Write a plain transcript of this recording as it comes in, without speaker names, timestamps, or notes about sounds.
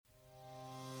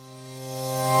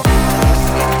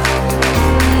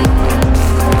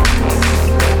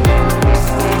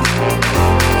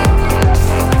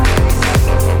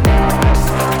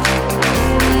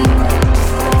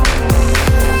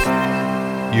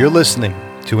You're listening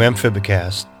to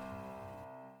Amphibicast.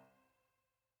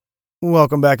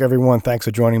 Welcome back, everyone. Thanks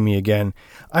for joining me again.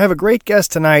 I have a great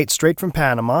guest tonight, straight from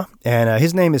Panama, and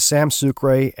his name is Sam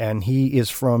Sucre, and he is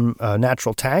from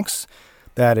Natural Tanks.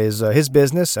 That is his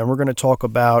business, and we're going to talk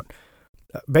about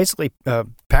basically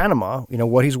Panama,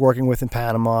 what he's working with in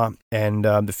Panama, and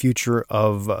the future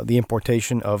of the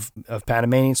importation of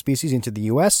Panamanian species into the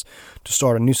U.S. to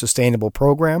start a new sustainable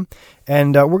program.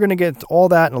 And we're going to get into all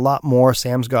that and a lot more.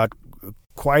 Sam's got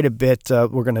quite a bit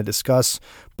we're going to discuss.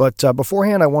 But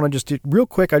beforehand, I want to just do real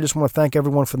quick, I just want to thank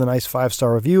everyone for the nice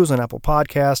 5-star reviews on Apple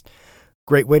Podcast.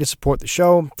 Great way to support the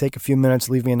show. Take a few minutes,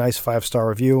 leave me a nice 5-star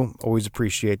review. Always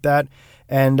appreciate that.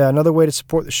 And another way to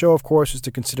support the show, of course, is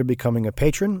to consider becoming a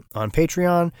patron on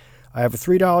Patreon. I have a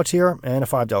 $3 tier and a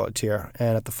 $5 tier.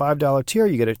 And at the $5 tier,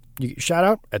 you get a shout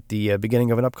out at the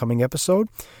beginning of an upcoming episode,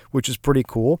 which is pretty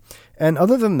cool. And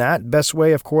other than that, best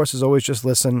way, of course, is always just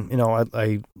listen.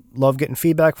 I love getting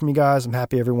feedback from you guys. I'm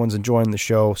happy everyone's enjoying the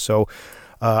show. So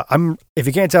if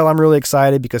you can't tell, I'm really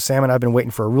excited because Sam and I have been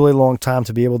waiting for a really long time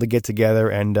to be able to get together.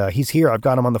 And he's here. I've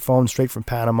got him on the phone straight from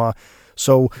Panama.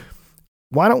 So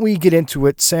why don't we get into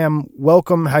it? Sam,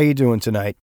 welcome. How you doing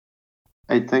tonight?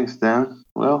 Hey, thanks, Dan.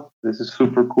 Well, this is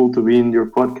super cool to be in your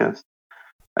podcast.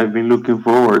 I've been looking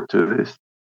forward to this.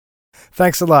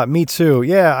 Thanks a lot. Me too.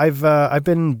 Yeah, I've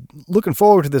been looking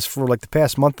forward to this for like the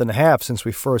past month and a half since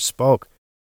we first spoke.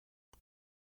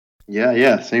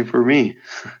 Yeah, same for me.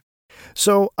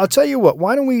 So I'll tell you what,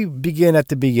 why don't we begin at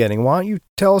the beginning? Why don't you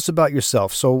tell us about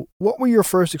yourself? So what were your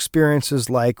first experiences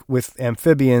like with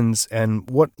amphibians and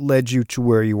what led you to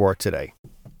where you are today?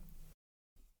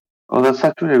 Oh, that's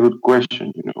actually a good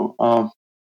question,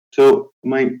 So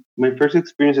my first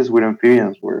experiences with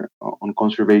amphibians were on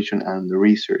conservation and the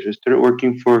research. I started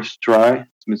working for STRI,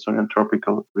 Smithsonian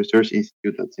Tropical Research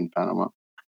Institute, that's in Panama.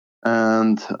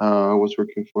 And I was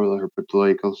working for the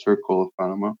Herpetological Circle of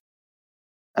Panama.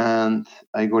 And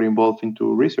I got involved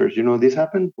into research. This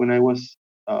happened when I was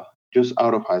just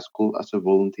out of high school as a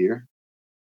volunteer.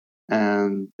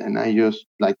 And I just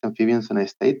liked amphibians and I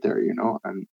stayed there, and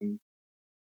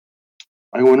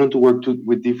I went on to work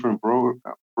with different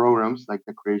programs like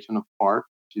the creation of PARC,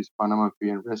 which is Panama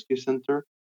Amphibian Rescue Center.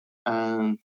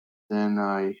 And then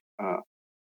I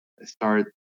started,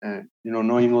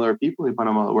 knowing other people in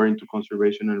Panama that were into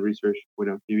conservation and research with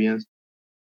amphibians.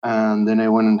 And then I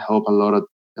went and helped a lot at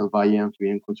El Valle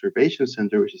Amphibian Conservation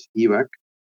Center, which is EVAC.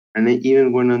 And I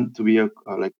even went on to be a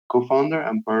co-founder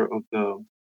and part of the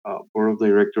board of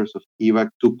directors of EVAC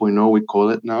 2.0, we call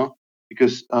it now,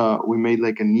 because we made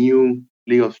like a new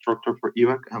legal structure for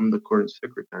EVAC. I'm the current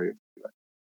secretary of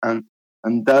EVAC.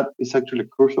 And that is actually a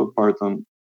crucial part on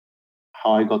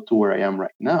how I got to where I am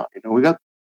right now. We got a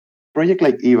project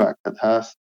like EVAC that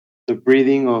has the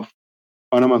breeding of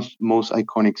Panama's most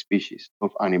iconic species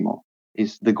of animal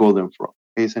is the golden frog.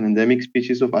 It's an endemic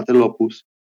species of Atelopus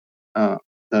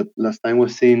that last time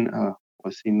was seen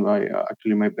by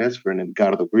actually my best friend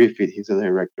Edgardo Griffith. He's the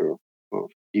director of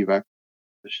EVAC.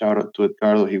 A shout out to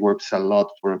Edgardo. He works a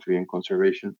lot for amphibian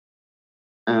conservation.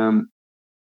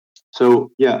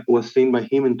 So yeah, it was seen by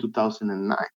him in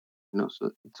 2009.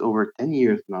 So it's over 10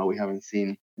 years now. We haven't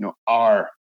seen our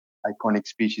iconic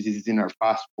species. It's in our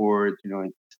passport.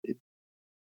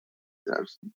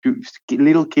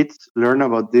 Little kids learn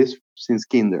about this since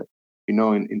kinder. In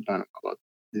Panama about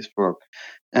this frog,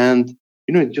 and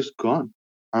it's just gone.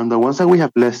 And the ones that we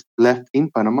have left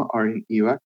in Panama are in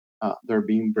EVAC. They're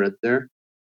being bred there,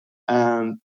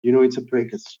 and it's a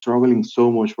project that's struggling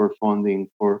so much for funding,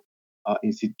 for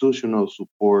institutional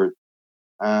support,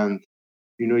 and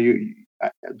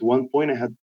at one point I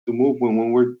had to move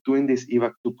when we're doing this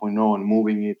EVAC 2.0 and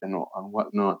moving it and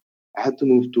whatnot. I had to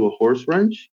move to a horse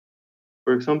ranch,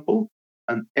 for example,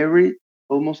 and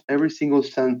almost every single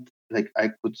cent like I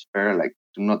could spare, like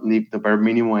to not leave the bare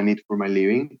minimum I need for my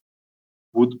living,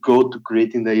 would go to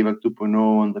creating the EVAC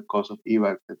 2.0 and the cost of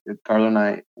EVAC. Carlo and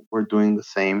I were doing the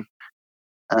same,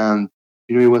 and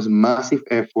it was a massive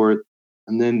effort.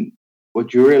 And then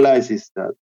what you realize is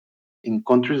that in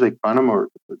countries like Panama or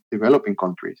developing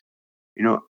countries,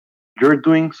 you're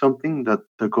doing something that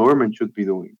the government should be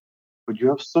doing, but you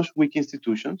have such weak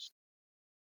institutions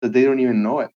that they don't even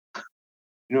know it.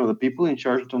 The people in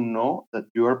charge don't know that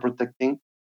you are protecting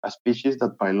a species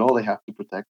that by law they have to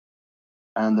protect,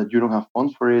 and that you don't have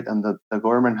funds for it, and that the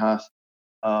government has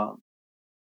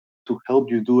to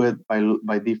help you do it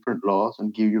by different laws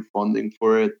and give you funding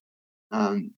for it.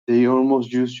 And they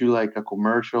almost use you like a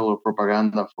commercial or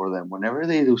propaganda for them. Whenever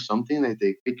they do something, they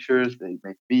take pictures, they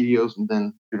make videos, and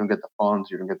then you don't get the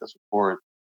funds, you don't get the support.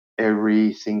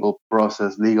 Every single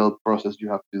legal process you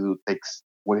have to do takes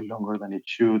way longer than it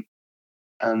should.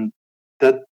 And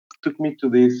that took me to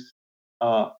this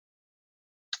uh,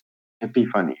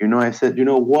 epiphany. I said,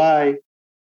 why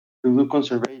to do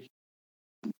conservation?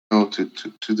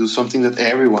 To do something that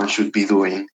everyone should be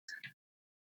doing.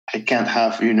 I can't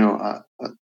have, a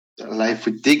life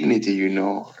with dignity,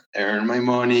 earn my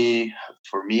money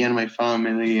for me and my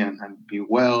family and be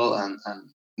well and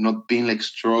not being like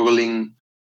struggling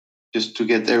just to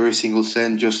get every single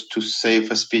cent just to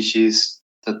save a species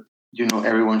that,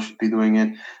 everyone should be doing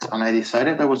it. And I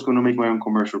decided I was going to make my own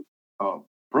commercial uh,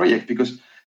 project because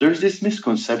there's this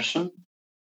misconception,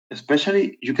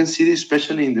 especially, you can see this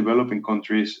especially in developing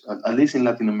countries, at least in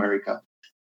Latin America.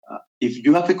 If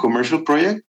you have a commercial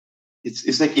project,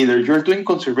 it's like either you're doing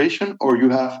conservation or you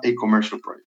have a commercial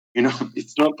project.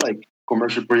 It's not like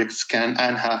commercial projects can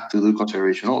and have to do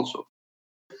conservation also.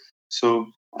 So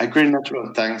I created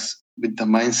Natural Tanks with the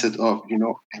mindset of,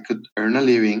 I could earn a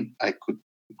living, I could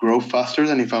grow faster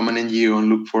than if I'm an NGO and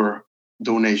look for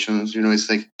donations. It's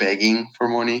like begging for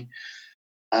money.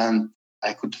 And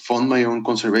I could fund my own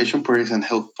conservation projects and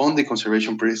help fund the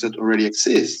conservation projects that already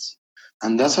exist.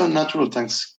 And that's how Natural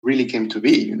Tanks really came to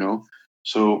be.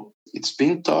 So it's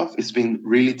been tough. It's been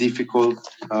really difficult.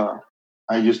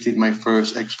 I just did my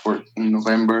first export in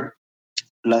November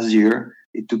last year.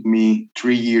 It took me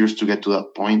 3 years to get to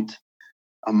that point.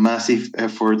 A massive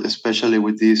effort, especially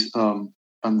with this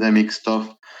pandemic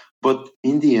stuff. But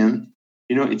in the end,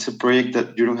 it's a project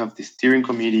that you don't have the steering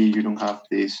committee, you don't have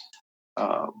this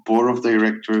board of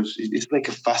directors. It's like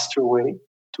a faster way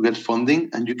to get funding,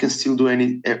 and you can still do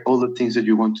all the things that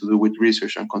you want to do with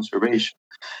research and conservation.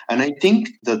 And I think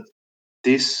that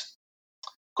this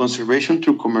conservation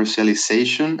through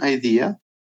commercialization idea,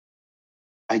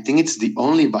 I think it's the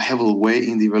only viable way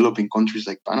in developing countries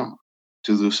like Panama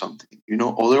to do something.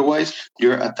 Otherwise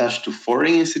you're attached to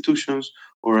foreign institutions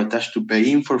or attached to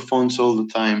paying for funds all the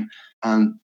time,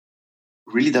 and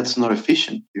really that's not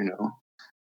efficient.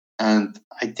 And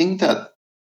I think that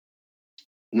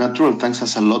Natural Tanks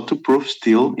has a lot to prove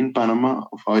still in Panama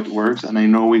of how it works. And I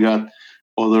know we got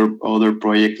other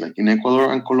projects like in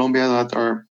Ecuador and Colombia that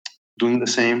are doing the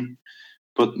same.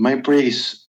 But my project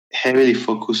is heavily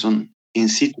focused on in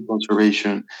situ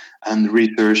conservation and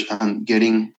research and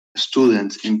getting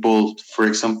students involved. For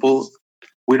example,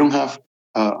 we don't have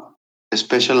a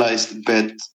specialized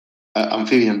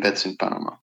amphibian beds in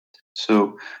Panama.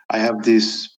 So I have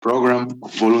this program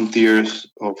of volunteers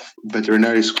of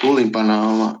veterinary school in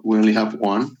Panama. We only have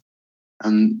one,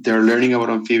 and they're learning about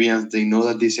amphibians. They know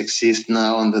that this exists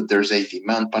now and that there's a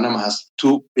demand. Panama has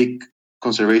two big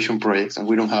conservation projects, and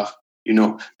we don't have,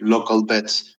 local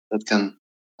vets that can,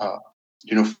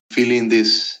 fill in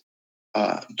these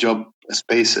job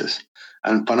spaces.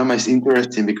 And Panama is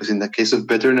interesting because in the case of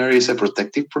veterinary, it's a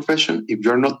protective profession. If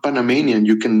you're not Panamanian,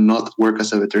 you cannot work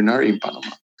as a veterinary in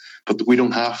Panama. But we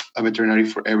don't have a veterinary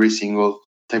for every single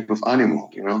type of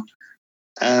animal.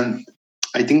 And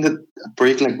I think that a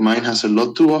project like mine has a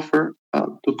lot to offer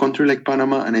to a country like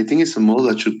Panama, and I think it's a model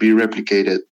that should be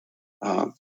replicated uh,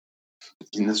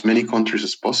 in as many countries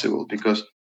as possible. Because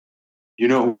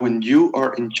when you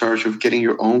are in charge of getting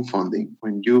your own funding,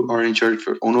 when you are in charge of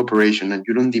your own operation, and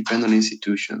you don't depend on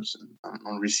institutions and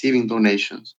on receiving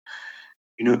donations,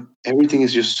 everything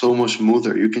is just so much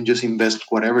smoother. You can just invest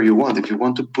whatever you want. If you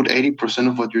want to put 80%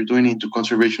 of what you're doing into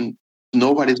conservation,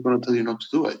 nobody's going to tell you not to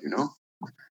do it.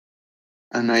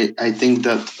 And I think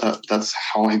that that's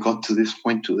how I got to this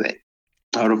point today,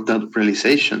 out of that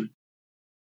realization.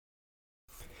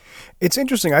 It's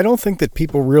interesting. I don't think that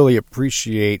people really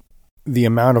appreciate the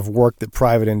amount of work that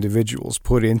private individuals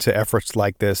put into efforts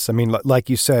like this. I mean, like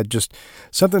you said, just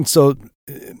something so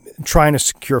trying to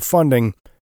secure funding,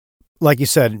 like you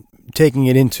said, taking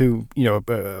it into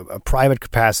a private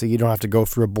capacity. You don't have to go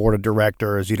through a board of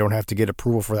directors. You don't have to get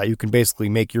approval for that. You can basically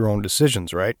make your own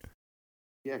decisions, right?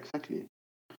 Yeah, exactly.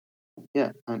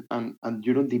 Yeah, and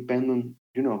you don't depend on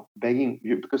begging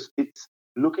you, because it's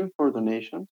looking for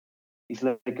donations. It's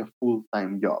like a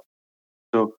full-time job.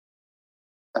 So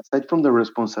aside from the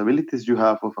responsibilities you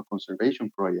have of a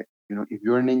conservation project, if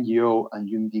you're an NGO and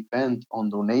you depend on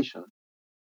donations,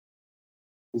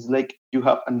 it's like you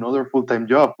have another full-time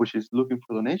job, which is looking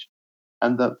for donations.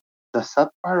 And the sad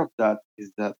part of that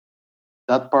is that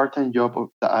part-time job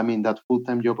that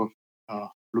full-time job of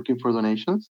looking for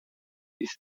donations is,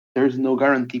 there's no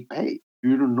guarantee pay.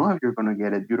 You don't know if you're going to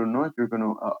get it. You don't know if you're going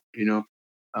to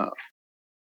uh,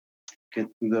 get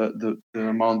the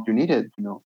amount you needed.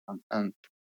 And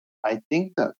I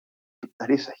think that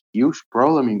is a huge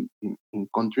problem in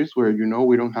countries where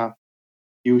we don't have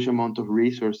huge amount of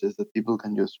resources that people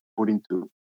can just put into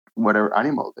whatever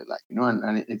animal they like,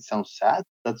 and it sounds sad.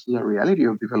 That's the reality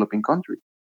of developing countries.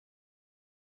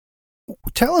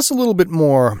 Tell us a little bit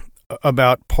more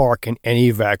about Park and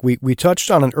evac. We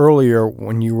touched on it earlier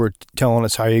when you were telling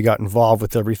us how you got involved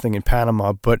with everything in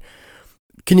Panama, but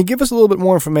can you give us a little bit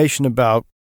more information about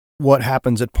what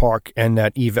happens at Park and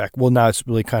at evac? Well, now it's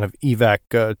really kind of evac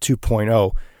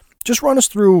 2.0. Just run us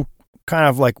through kind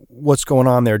of like what's going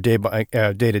on there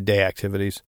day-to-day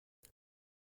activities.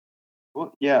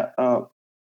 Well, yeah.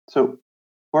 So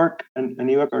Park and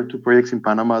evac are two projects in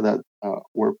Panama that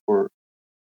work for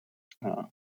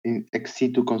in ex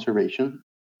situ conservation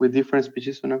with different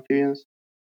species of amphibians.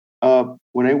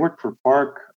 When I worked for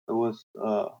Park, it was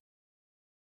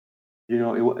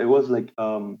it was like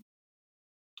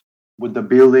with the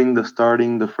building, the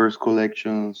starting, the first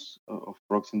collections of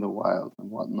frogs in the wild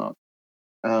and whatnot.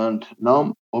 And now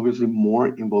I'm obviously more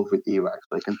involved with evac,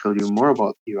 so I can tell you more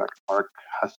about evac. Park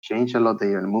has changed a lot,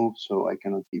 they have moved, so I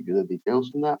cannot give you the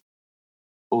details on that.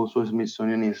 Also,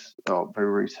 Smithsonian is very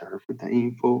reserved with the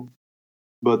info.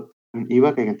 But in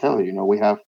evac, I can tell you, we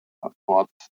have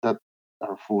pots that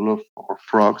are full of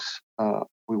frogs.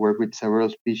 We work with several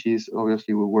species.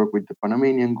 Obviously, we work with the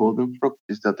Panamanian golden frog,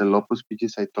 is that the Lopus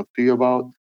species I talked to you about,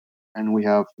 and we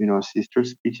have a sister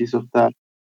species of that.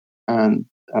 And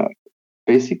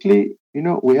basically,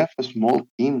 we have a small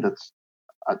team that's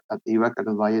at evac at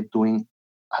the Valle doing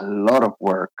a lot of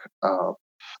work.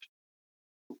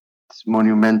 It's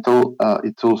monumental.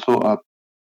 It's also a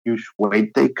huge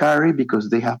weight they carry because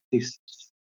they have this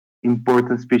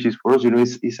important species for us.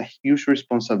 It's a huge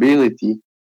responsibility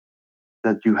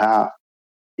that you have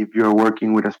if you're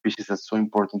working with a species that's so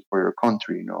important for your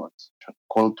country. It's a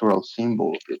cultural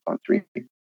symbol of your country.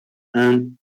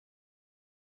 And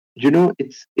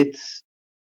it's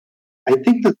I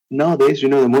think that nowadays,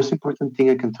 the most important thing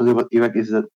I can tell you about evac is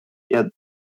that at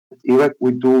evac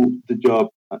we do the job.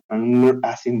 I'm not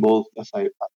as involved as I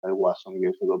was some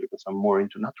years ago because I'm more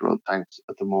into natural tanks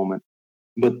at the moment.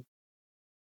 But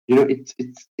it's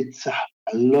a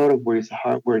lot of work. It's a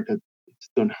hard work that it's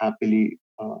done happily.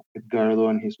 Edgardo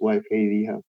and his wife Heidi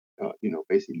have,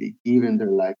 basically given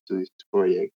their life to this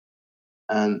project,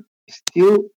 and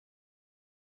still,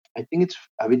 I think it's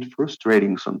a bit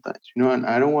frustrating sometimes, And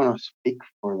I don't want to speak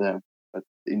for them, but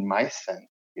in my sense,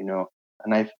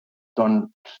 and I've done,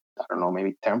 I don't know,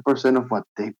 maybe 10% of what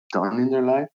they've done in their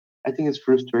life. I think it's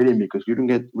frustrating because you don't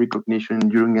get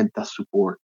recognition, you don't get the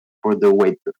support for the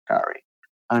weight you carry.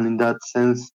 And in that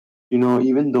sense,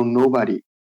 even though nobody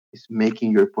is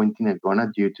making your pointing a gun at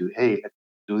you to, hey, let's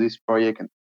do this project, and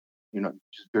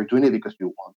you're doing it because you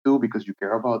want to, because you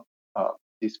care about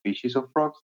this species of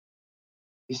frogs.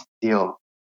 Still,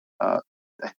 I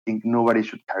think nobody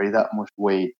should carry that much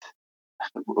weight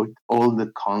with all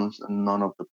the cons and none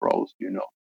of the pros.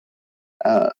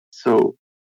 So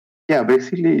yeah,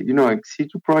 basically, ex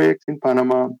situ projects in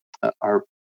Panama are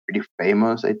pretty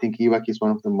famous. I think evac is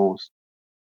one of the most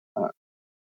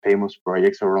famous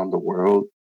projects around the world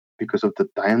because of the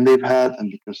time they've had and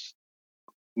because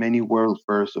many world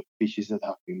firsts of species that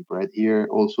have been bred here.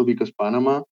 Also because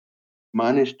Panama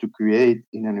managed to create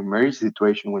in an emergency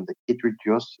situation when the Kitri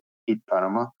just hit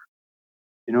Panama,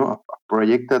 a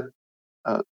project that,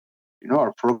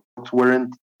 our frogs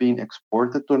weren't being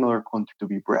exported to another country to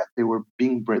be bred. They were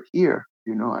being bred here,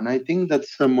 and I think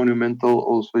that's a monumental,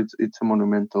 also it's a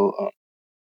monumental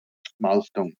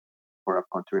milestone for a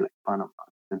country like Panama,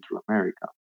 Central America.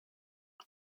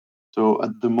 So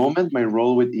at the moment, my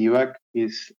role with evac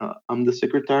is I'm the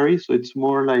secretary, so it's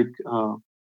more like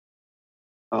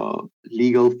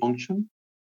legal function,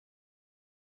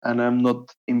 and I'm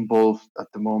not involved at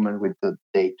the moment with the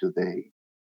day-to-day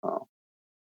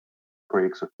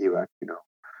projects of evac,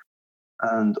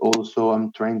 And also,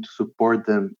 I'm trying to support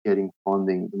them getting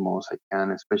funding the most I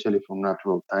can, especially from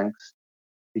natural tanks,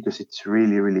 because it's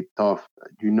really, really tough.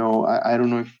 I don't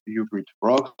know if you breed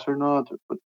frogs or not,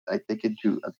 but I take it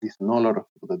you at least know a lot of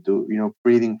people that do.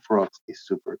 Breeding frogs is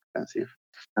super expensive,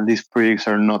 and these projects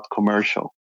are not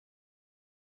commercial.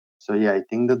 So yeah, I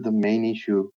think that the main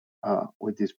issue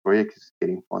with this project is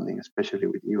getting funding, especially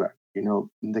with evac.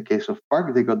 In the case of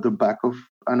Park, they got the back of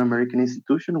an American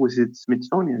institution, which is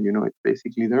Smithsonian. It's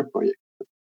basically their project.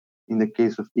 In the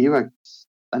case of evac, it's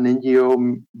an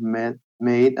NGO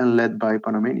made and led by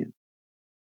Panamanians.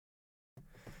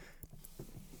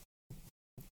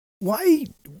 Why?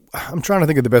 I'm trying to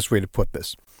think of the best way to put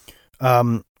this.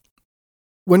 When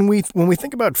we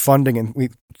think about funding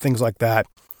and things like that,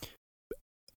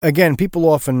 again, people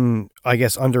often, I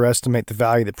guess, underestimate the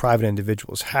value that private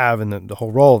individuals have and the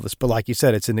whole role of this. But like you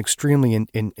said, it's an extremely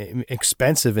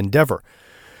expensive endeavor.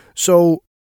 So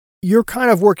you're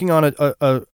kind of working on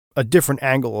a different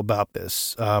angle about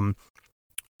this.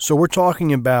 So we're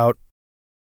talking about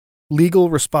legal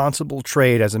responsible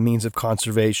trade as a means of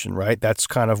conservation, right? That's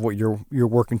kind of what you're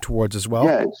working towards as well.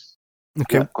 Yes.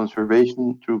 Okay. Yeah,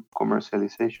 conservation through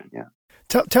commercialization. Yeah.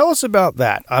 Tell us about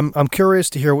that. I'm curious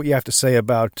to hear what you have to say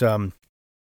about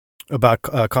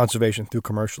conservation through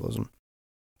commercialism.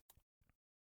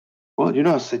 Well,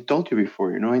 as I told you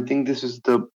before, I think this is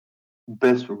the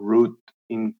best route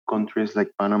in countries like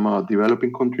Panama,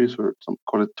 developing countries, or some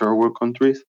call it third world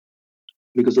countries,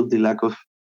 because of the lack of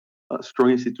strong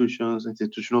institutions,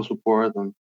 institutional support,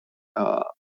 and uh,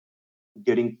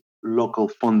 getting local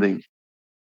funding,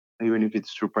 even if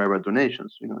it's through private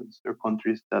donations. There are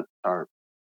countries that are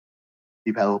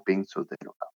developing, so they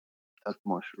don't have that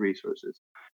much resources.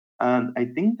 And I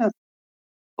think that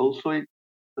also I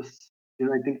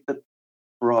think that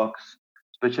frogs,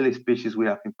 especially species we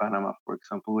have in Panama, for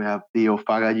example, we have the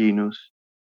Ophaga genus,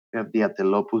 we have the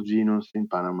Atelopus genus in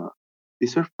Panama.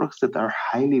 These are frogs that are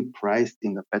highly priced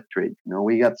in the pet trade.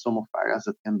 We got some Ophagas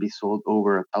that can be sold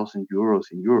over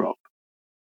 €1,000 in Europe,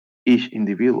 each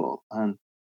individual. And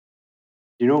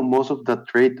most of that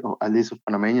trade, or at least of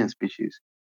Panamanian species,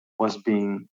 was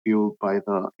being fueled by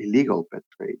the illegal pet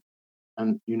trade.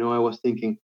 And I was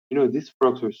thinking, these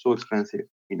frogs are so expensive.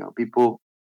 People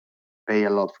pay a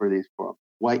lot for these frogs.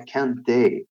 Why can't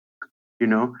they,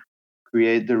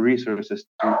 create the resources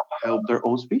to help their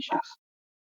own species?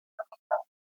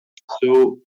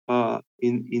 So,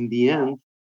 in the end,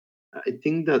 I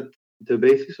think that the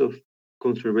basis of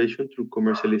conservation through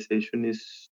commercialization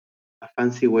is a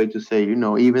fancy way to say,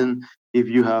 even if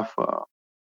you have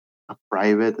a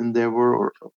private endeavor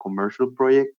or a commercial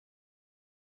project,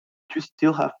 you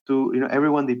still have to,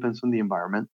 everyone depends on the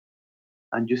environment,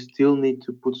 and you still need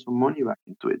to put some money back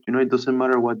into it. It doesn't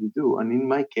matter what you do. And in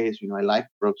my case, I like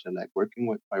frogs. I like working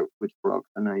with frogs,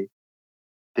 and I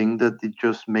think that it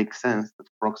just makes sense that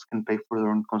frogs can pay for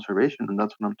their own conservation, and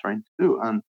that's what I'm trying to do.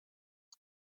 And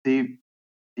the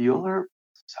the other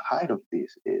side of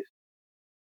this is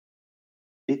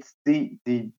it's the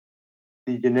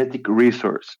genetic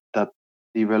resource that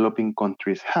developing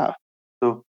countries have.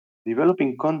 So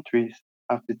developing countries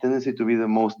have the tendency to be the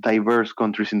most diverse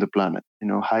countries in the planet.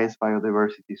 Highest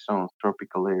biodiversity zones,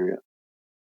 tropical areas.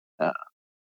 Uh,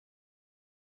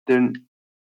 then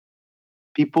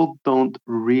people don't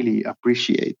really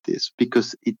appreciate this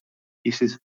because this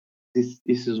is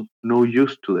of no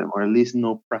use to them, or at least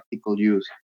no practical use,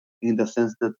 in the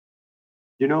sense that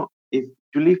if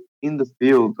you live in the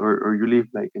field, or you live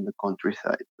like in the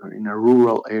countryside or in a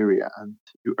rural area, and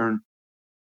you earn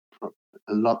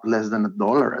a lot less than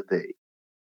 $1 a day,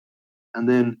 and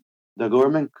then the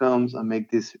government comes and make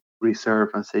this reserve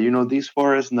and say, this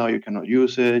forest now you cannot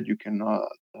use it, you cannot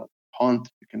hunt,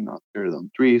 you cannot clear down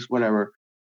trees, whatever.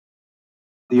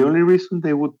 The only reason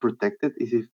they would protect it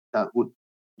is if that would,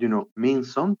 mean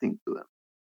something to them.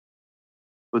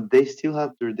 But they still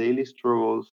have their daily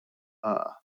struggles, uh,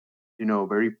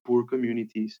 very poor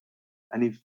communities. And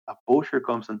if a poacher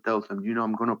comes and tells them,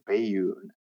 I'm going to pay you,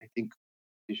 and I think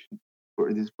this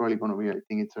is probably going to be, I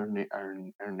think it's our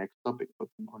next topic, but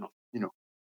I'm going to,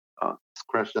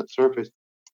 scratch that surface.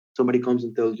 Somebody comes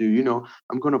and tells you,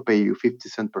 I'm going to pay you 50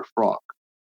 cents per frog.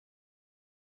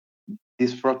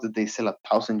 These frogs that they sell at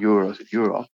 €1,000 in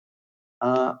Europe,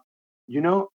 uh,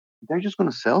 they're just going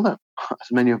to sell them as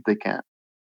many as they can,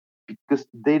 because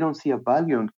they don't see a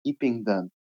value in keeping them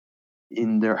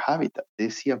in their habitat. They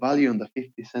see a value in the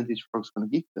 50 cents each frog's going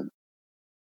to give them.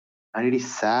 And it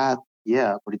is sad,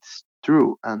 yeah, but it's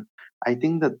true. And I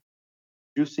think that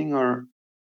using our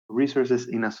resources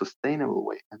in a sustainable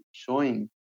way and showing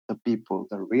the people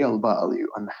the real value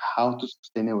and how to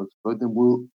sustainably exploit them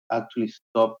will actually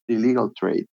stop the illegal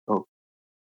trade of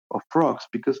frogs,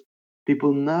 because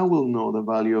people now will know the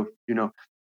value of,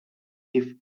 if,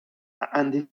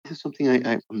 and this is something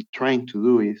I'm trying to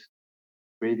do, is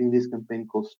creating this campaign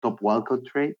called Stop Walkout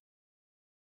Trade.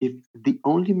 If the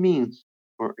only means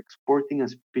for exporting a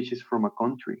species from a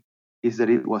country is that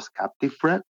it was captive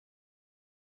bred,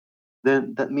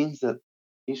 then that means that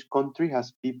each country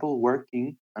has people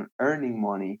working and earning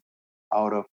money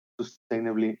out of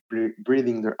sustainably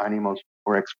breeding their animals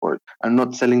for export, and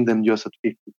not selling them just at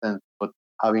 50 cents, but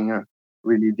having a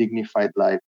really dignified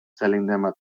life, selling them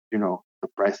at, the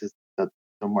prices that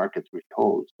the market really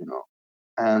holds,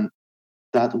 And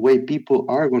that way people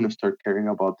are going to start caring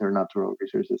about their natural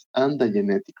resources and the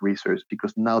genetic resource,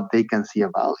 because now they can see a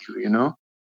value.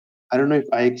 I don't know if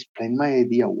I explained my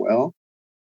idea well,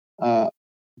 uh,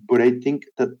 but I think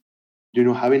that,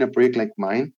 having a project like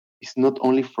mine is not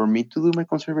only for me to do my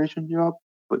conservation job,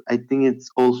 but I think it's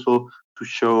also to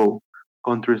show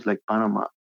countries like Panama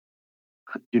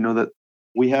that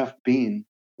we have been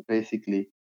basically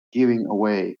giving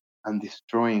away and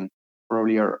destroying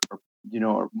probably our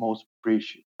most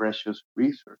precious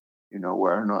resource.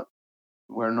 We're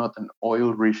not an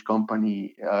oil rich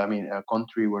company. I mean, a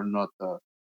country. We're not.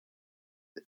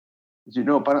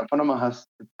 Panama has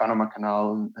the Panama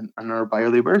Canal and our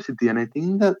biodiversity, and I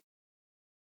think that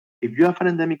if you have an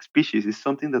endemic species, it's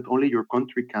something that only your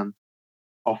country can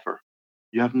offer.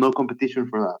 You have no competition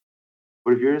for that.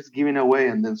 But if you're just giving away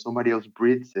and then somebody else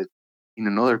breeds it in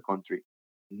another country,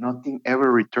 nothing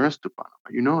ever returns to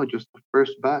Panama. Just the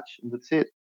first batch, and that's it.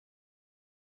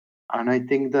 And I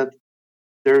think that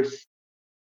there's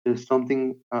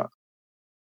something.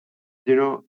 You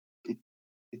know, it,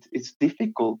 it's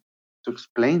difficult to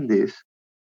explain this,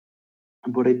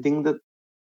 but I think that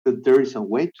there is a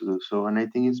way to do so, and I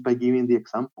think it's by giving the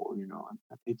example. And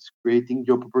it's creating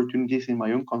job opportunities in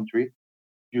my own country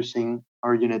using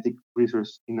our genetic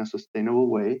resource in a sustainable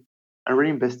way and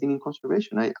reinvesting in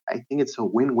conservation. I think it's a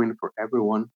win-win for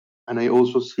everyone. And I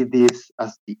also see this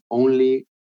as the only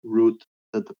route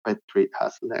that the pet trade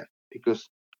has left because,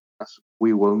 as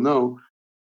we well know,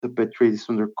 the pet trade is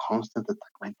under constant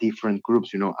attack by different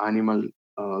groups, animal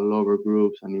lover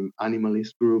groups and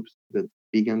animalist groups, the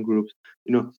vegan groups,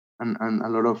 and a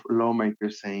lot of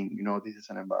lawmakers saying, this is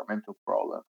an environmental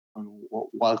problem and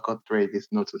wild caught trade is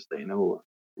not sustainable.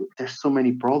 There's so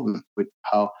many problems with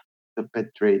how the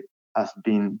pet trade has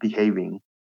been behaving,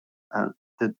 and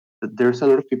that there's a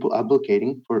lot of people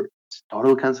advocating for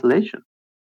total cancellation,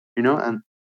 and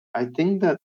I think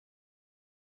that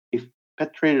if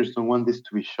pet traders don't want this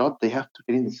to be shot, they have to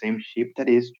get in the same ship that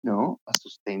is, a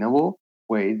sustainable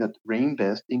way that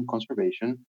reinvest in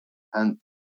conservation. And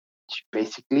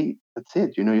basically, that's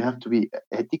it. You have to be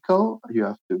ethical. You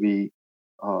have to be,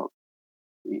 uh,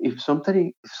 if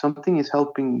something is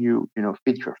helping you,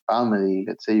 feed your family.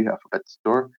 Let's say you have a pet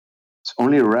store. It's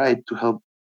only right to help,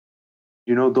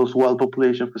 those wild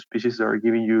population of species that are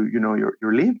giving you,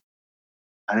 your live.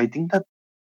 And I think that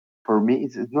for me,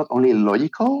 it's not only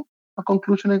logical a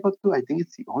conclusion I got to. I think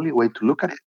it's the only way to look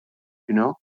at it, you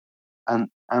know, and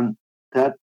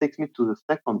that takes me to the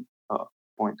second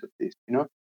point of this.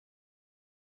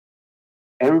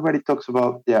 Everybody talks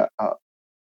about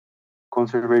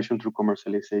conservation through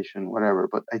commercialization, whatever,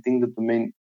 but I think that the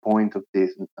main point of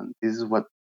this, and this is what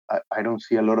I don't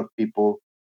see a lot of people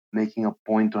making a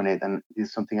point on it, and this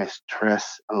is something I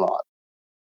stress a lot.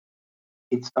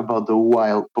 It's about the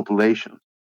wild population.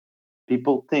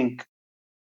 People think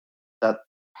that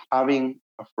having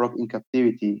a frog in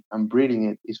captivity and breeding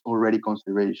it is already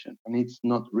conservation, and it's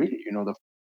not really. The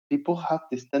people have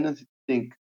this tendency to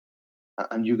think,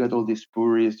 and you get all these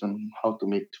purists on how to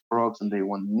make frogs, and they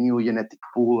want new genetic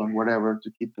pool and whatever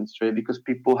to keep them straight because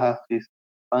people have this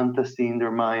fantasy in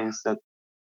their minds that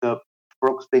the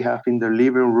frogs they have in their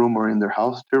living room or in their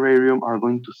house terrarium are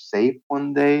going to save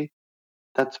one day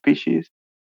that species,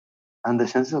 and the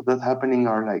chances of that happening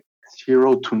are like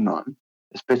 0 to none,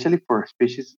 especially for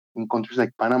species in countries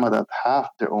like Panama that have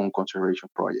their own conservation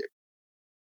project.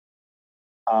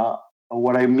 Uh,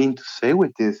 what I mean to say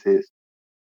with this is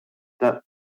that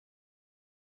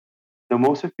the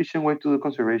most efficient way to do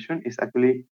conservation is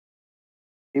actually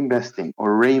investing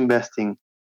or reinvesting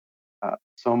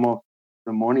some of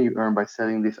the money you earn by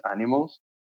selling these animals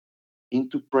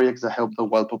into projects that help the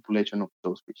wild population of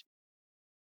those species.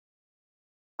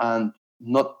 And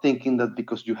not thinking that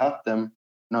because you have them,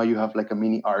 now you have like a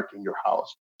mini ark in your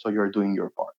house, so you're doing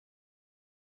your part.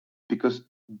 Because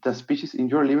the species in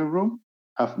your living room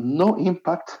have no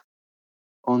impact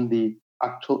on the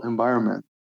actual environment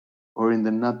or in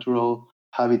the natural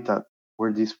habitat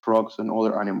where these frogs and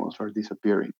other animals are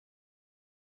disappearing.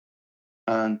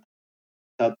 And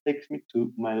that takes me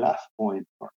to my last point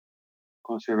for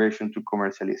conservation to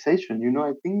commercialization.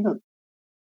 I think that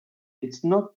it's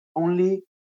not only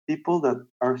people that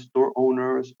are store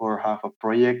owners or have a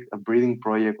project, a breeding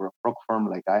project or a frog farm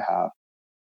like I have.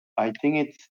 I think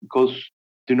it goes,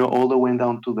 all the way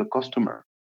down to the customer.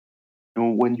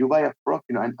 When you buy a frog,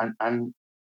 and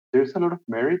there's a lot of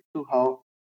merit to how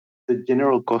the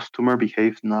general customer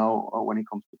behaves now when it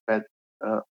comes to pet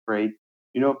trade.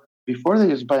 Before they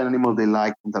just buy an animal they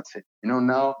like and that's it.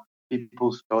 Now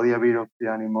people study a bit of the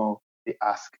animal. They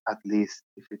ask at least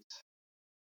if it's,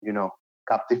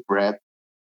 captive bred.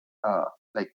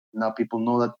 Like now people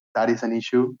know that that is an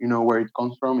issue. Where it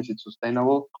comes from. Is it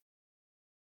sustainable?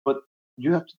 But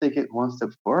you have to take it one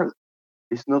step further.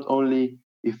 It's not only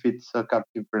if it's a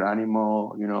captive bred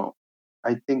animal.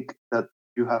 I think that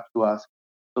you have to ask.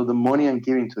 So the money I'm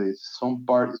giving to this, some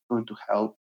part is going to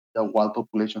help the wild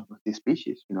population of this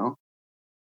species.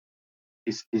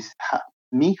 Is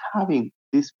me having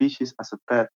this species as a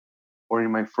pet, or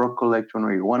in my frog collection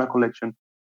or iguana collection,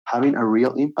 having a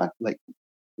real impact? Like,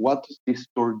 what does this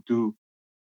store do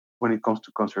when it comes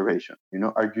to conservation?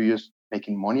 Are you just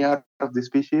making money out of the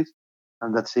species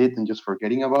and that's it, and just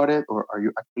forgetting about it, or are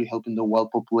you actually helping the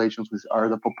wild populations, which are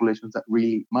the populations that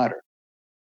really matter?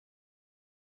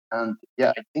 And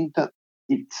yeah, I think that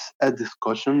it's a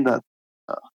discussion that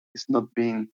uh, is not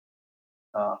being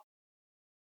uh,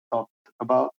 talked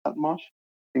about that much.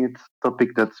 I think it's a topic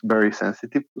that's very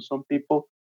sensitive to some people.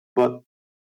 But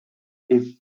if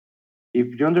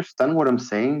if you understand what I'm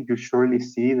saying, you surely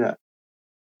see that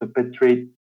the pet trade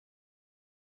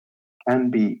can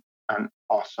be an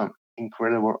awesome,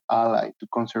 incredible ally to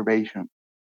conservation.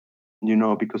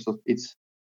 Because of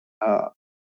uh,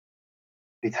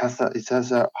 it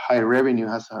has a high revenue,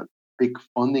 has a big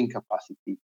funding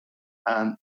capacity,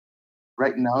 and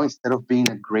right now, instead of being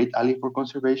a great ally for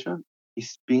conservation,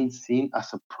 it's being seen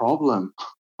as a problem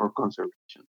for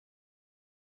conservation.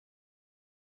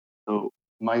 So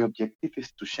my objective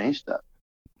is to change that.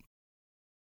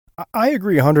 I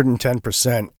agree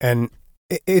 110%. And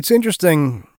it's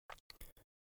interesting.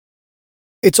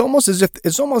 It's almost as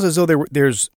though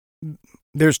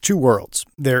there's two worlds.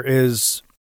 There is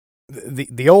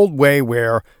the old way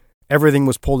where everything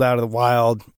was pulled out of the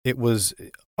wild. It was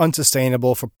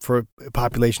unsustainable for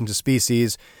populations of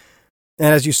species.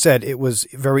 And as you said, it was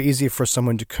very easy for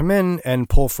someone to come in and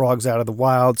pull frogs out of the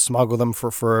wild, smuggle them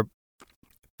for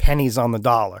pennies on the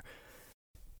dollar.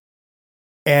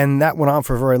 And that went on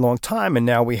for a very long time. And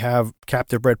now we have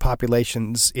captive bred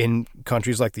populations in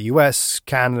countries like the US,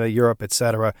 Canada, Europe,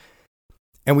 etc.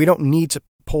 And we don't need to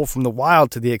pull from the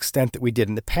wild to the extent that we did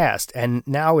in the past. And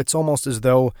now it's almost as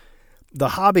though the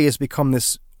hobby has become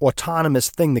this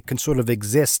autonomous thing that can sort of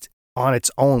exist on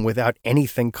its own without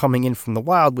anything coming in from the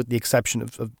wild, with the exception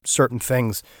of certain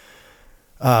things.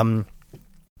 But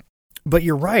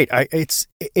you're right. It's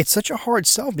such a hard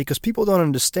sell because people don't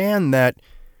understand that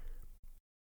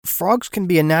frogs can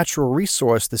be a natural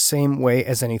resource the same way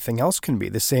as anything else can be,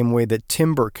 the same way that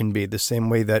timber can be, the same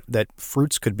way that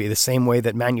fruits could be, the same way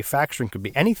that manufacturing could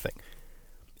be, anything.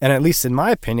 And at least in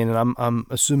my opinion, and I'm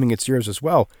assuming it's yours as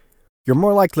well, you're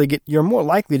more likely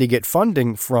to get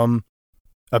funding from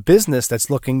a business that's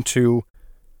looking to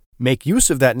make use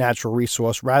of that natural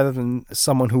resource rather than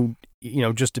someone who,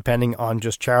 just depending on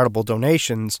just charitable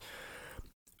donations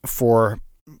for,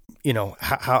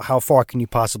 how far can you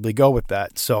possibly go with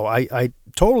that? So I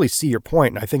totally see your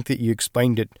point, and I think that you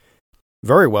explained it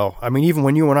very well. I mean, even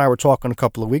when you and I were talking a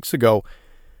couple of weeks ago,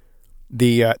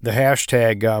 the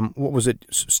hashtag, what was it?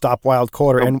 Stop Wild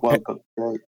Quarter.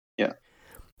 Yeah.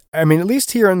 I mean, at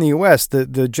least here in the U.S.,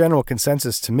 the general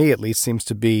consensus, to me at least, seems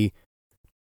to be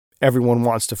everyone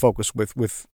wants to focus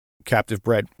with captive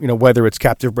bred, whether it's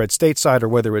captive bred stateside or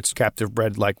whether it's captive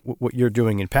bred like what you're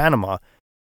doing in Panama.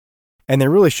 And there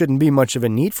really shouldn't be much of a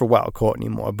need for wild caught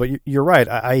anymore. But you're right.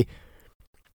 I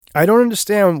don't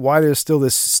understand why there's still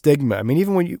this stigma. I mean,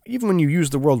 even when you use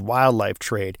the word wildlife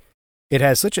trade, it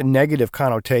has such a negative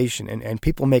connotation, and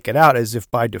people make it out as if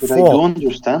by default. But I do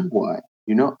understand why.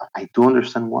 I do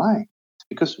understand why. It's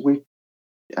because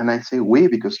and I say we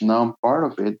because now I'm part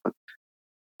of it, but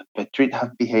the pet trade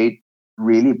have behaved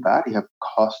really bad. It have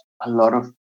caused a lot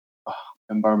of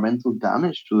environmental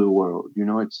damage to the world.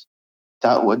 It's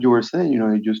that what you were saying.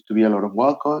 It used to be a lot of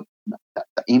wild caught.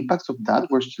 The impacts of that,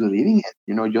 we're still living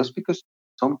it. Just because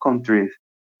some countries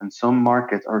and some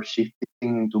markets are shifting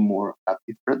into more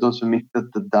captive bred doesn't mean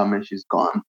that the damage is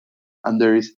gone. And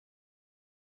there is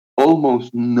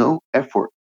almost no effort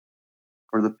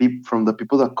for from the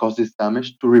people that cause this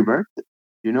damage to revert it.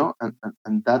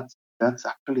 And that's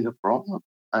actually the problem.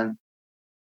 And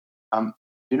I'm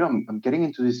getting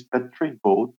into this pet trade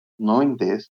boat, knowing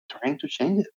this, trying to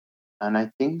change it. And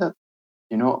I think that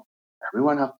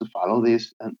everyone have to follow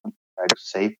this and try to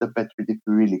save the pet trade if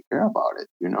we really care about it.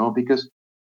 Because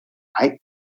I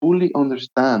fully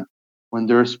understand when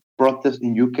there's protests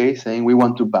in UK saying we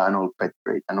want to ban all pet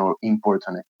trade and all imports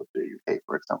and exports to the UK,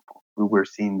 for example. We were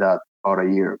seeing that about a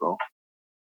year ago.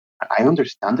 I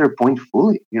understand their point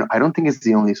fully. I don't think it's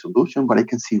the only solution, but I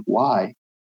can see why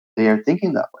they are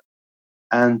thinking that way.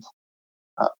 And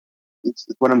it's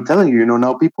what I'm telling you.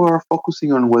 Now people are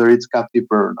focusing on whether it's captive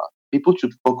or not. People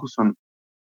should focus on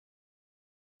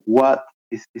what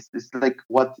is like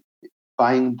what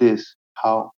buying this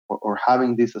how or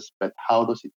having this aspect. How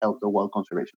does it help the wild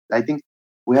conservation? I think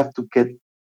we have to get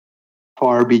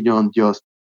far beyond just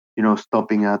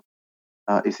stopping at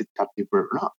is it captive or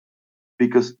not,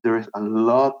 because there is a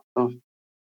lot of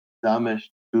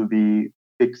damage to be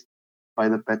fixed by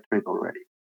the pet trade already.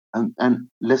 And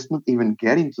let's not even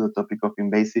get into the topic of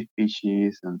invasive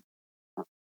species. And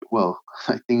well,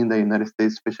 I think in the United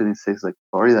States, especially in states like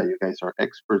Florida, you guys are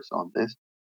experts on this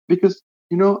because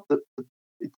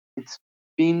it's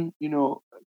been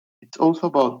it's also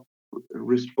about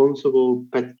responsible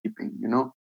pet keeping,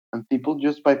 and people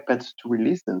just buy pets to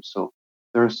release them. So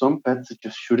there are some pets that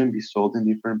just shouldn't be sold in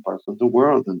different parts of the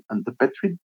world, and the pet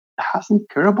trade hasn't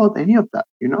cared about any of that.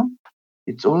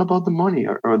 It's all about the money,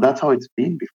 or that's how it's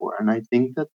been before. And I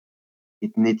think that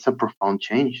it needs a profound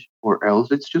change, or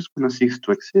else it's just going to cease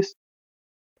to exist.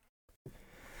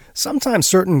 Sometimes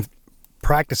certain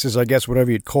practices, I guess,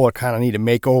 whatever you'd call it, kind of need a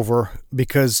makeover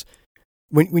because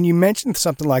when you mention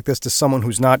something like this to someone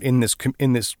who's not in this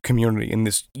community, in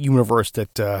this universe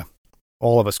that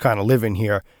all of us kind of live in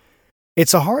here,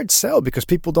 it's a hard sell because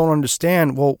people don't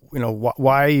understand. Well,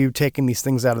 why are you taking these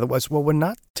things out of the wild? Well, we're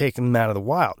not taking them out of the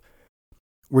wild.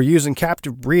 We're using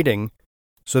captive breeding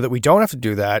so that we don't have to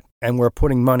do that, and we're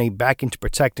putting money back into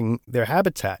protecting their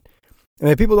habitat.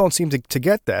 And people don't seem to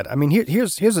get that. I mean,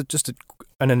 here's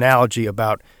an analogy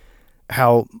about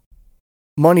how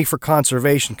money for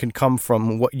conservation can come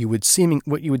from what you would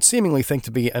seemingly think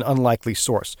to be an unlikely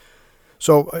source.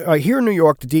 So here in New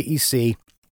York, the DEC,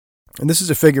 and this is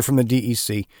a figure from the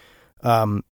DEC,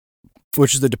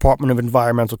 which is the Department of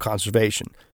Environmental Conservation.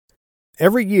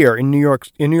 Every year in New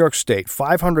York State,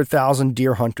 500,000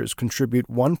 deer hunters contribute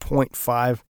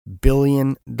 $1.5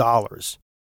 billion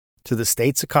to the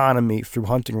state's economy through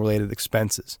hunting-related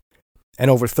expenses,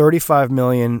 and over $35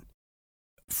 million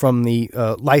from the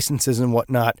licenses and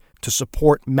whatnot to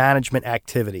support management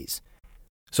activities.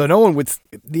 So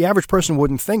the average person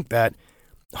wouldn't think that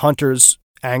hunters,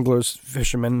 anglers,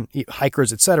 fishermen,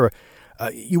 hikers, etc.,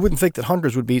 you wouldn't think that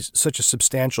hunters would be such a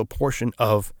substantial portion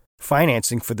of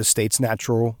financing for the state's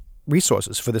natural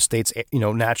resources, for the state's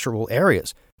natural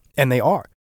areas, and they are.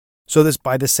 So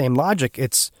by the same logic,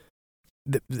 it's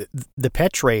the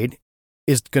pet trade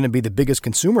is going to be the biggest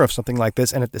consumer of something like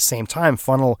this, and at the same time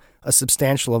funnel a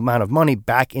substantial amount of money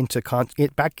back into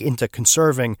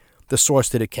conserving the source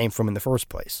that it came from in the first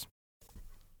place.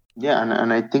 Yeah,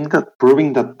 and I think that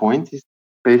proving that point is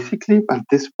basically at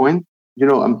this point,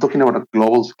 I'm talking about a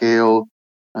global scale,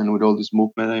 and with all this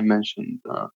movement I mentioned,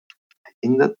 I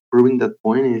think that proving that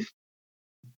point is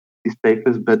the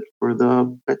safest bet for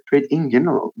the pet trade in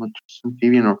general, not just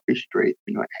amphibian or fish trade,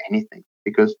 anything.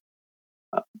 Because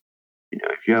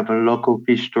if you have a local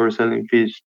fish store selling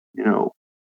fish,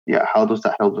 yeah, how does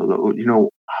that help?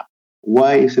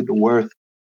 Why is it worth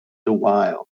the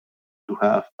while to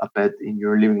have a pet in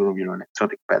your living room? An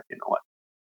exotic pet. What?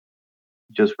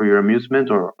 Just for your amusement,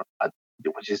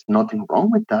 which is nothing wrong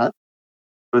with that.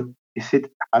 But is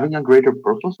it having a greater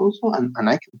purpose also? And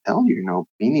I can tell you,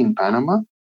 being in Panama,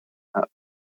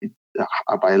 it's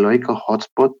a biological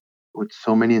hotspot with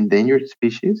so many endangered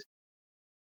species.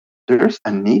 There's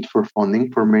a need for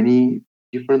funding for many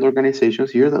different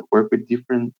organizations here that work with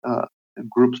different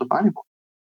groups of animals.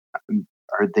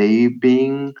 Are they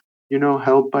being,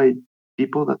 helped by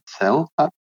people that sell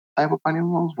that type of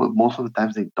animals? Well, most of the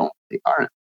times they don't. They aren't.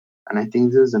 And I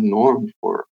think this is a norm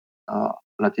for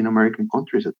Latin American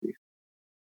countries, at least.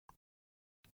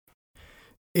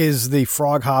 Is the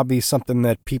frog hobby something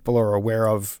that people are aware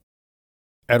of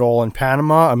at all in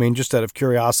Panama? I mean, just out of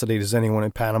curiosity, does anyone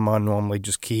in Panama normally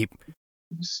just keep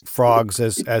frogs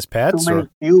as pets? There's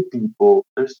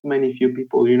many few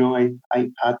people. I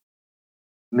had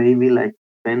maybe like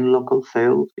 10 local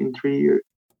sales in 3 years.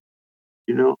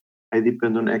 I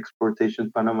depend on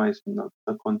exportation. Panama is not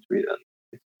a country that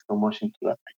is so much into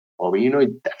that hobby.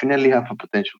 It definitely have a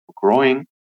potential for growing.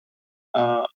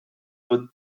 But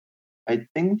I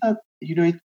think that,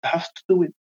 it has to do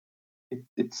with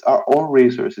it's our own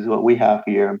resources, what we have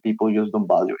here, and people just don't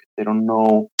value it. They don't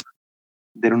know.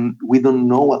 We don't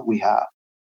know what we have.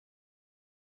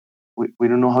 We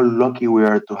don't know how lucky we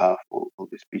are to have all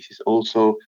these species.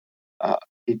 Also, at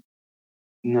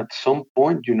some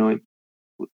point, it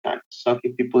would kind of suck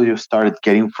if people just started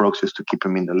getting frogs just to keep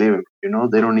them in the living room.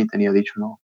 They don't need any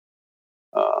additional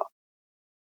uh,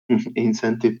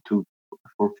 incentive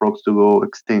for frogs to go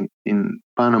extinct in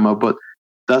Panama. But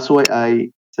that's why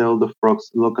I sell the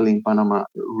frogs locally in Panama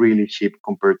really cheap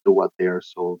compared to what they are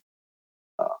sold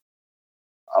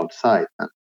outside. And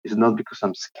it's not because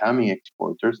I'm scamming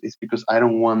exporters. It's because I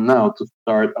don't want now to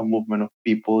start a movement of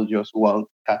people just while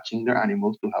catching their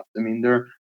animals to have them in their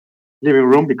living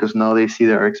room because now they see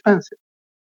they're expensive.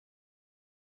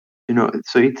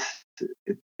 So it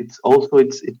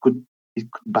could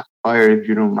backfire if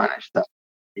you don't manage that.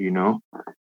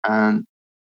 And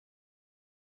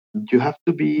you have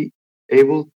to be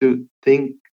able to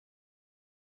think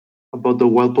about the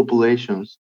wild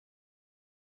populations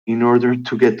in order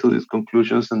to get to these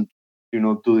conclusions and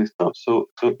do this stuff. So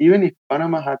even if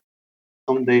Panama had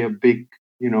someday a big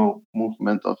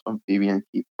movement of amphibian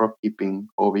frog keeping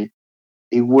hobby,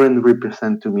 it wouldn't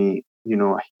represent to me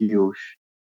a huge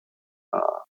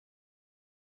uh,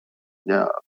 yeah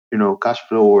cash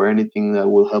flow or anything that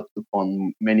will help to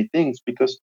fund many things,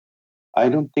 because I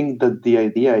don't think that the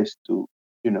idea is to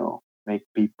make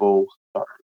people start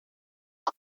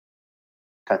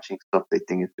catching stuff they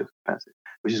think is too expensive,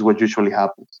 which is what usually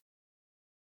happens.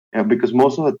 Because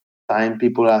most of the time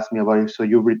people ask me about it. So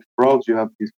you breed frogs, you have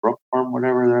this frog farm,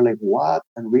 whatever. They're like, what?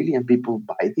 And really? And people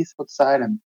buy this outside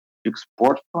and you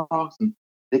export frogs, and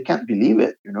they can't believe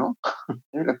it.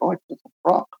 They're like, oh, it's just a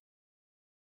frog.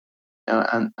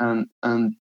 And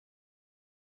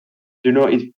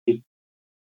if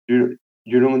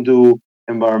you don't do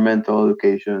environmental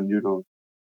education, you don't.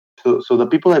 So the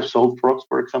people I've sold frogs,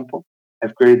 for example,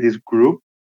 have created this group,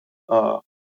 uh,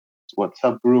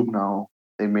 WhatsApp group now.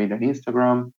 They made an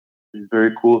Instagram, which is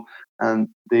very cool, and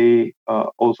they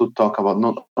also talk about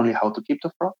not only how to keep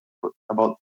the frog, but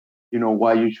about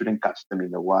why you shouldn't catch them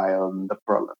in the wild and the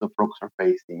problem the frogs are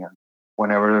facing. And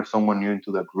whenever there's someone new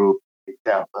into the group, they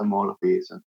tell them all of this.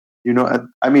 And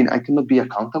I mean, I cannot be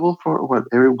accountable for what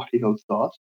everybody else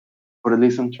does, but at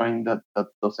least I'm trying that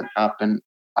doesn't happen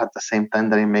at the same time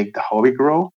that I make the hobby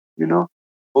grow.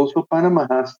 Also Panama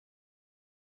has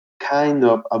kind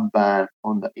of a ban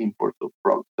on the import of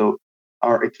frogs. So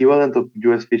our equivalent of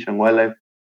U.S. Fish and Wildlife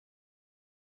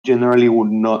generally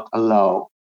would not allow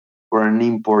for an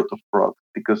import of frogs,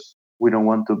 because we don't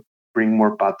want to bring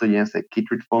more pathogens like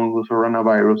chytrid fungus or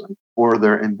ranavirus and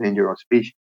further endanger our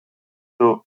species.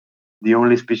 So the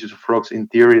only species of frogs in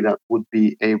theory that would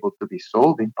be able to be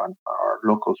sold in Panama are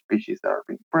local species that are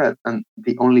being bred. And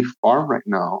the only farm right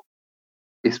now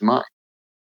is mine.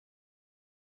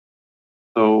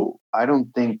 So I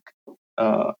don't think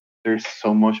there's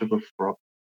so much of a frog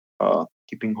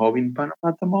keeping hobby in Panama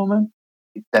at the moment.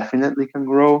 It definitely can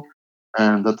grow,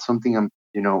 and that's something I'm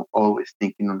always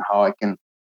thinking on how I can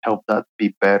help that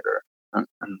be better and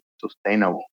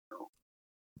sustainable.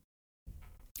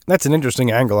 That's an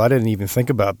interesting angle. I didn't even think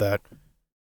about that.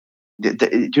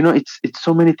 It's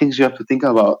so many things you have to think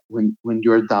about when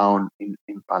you're down in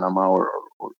Panama or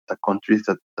the countries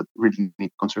that really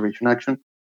need conservation action.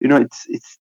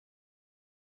 It's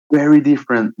very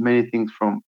different many things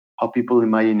from how people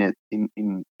imagine it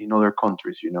in other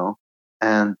countries.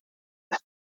 And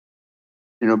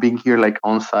being here like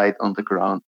on site on the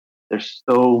ground, there's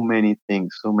so many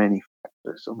things, so many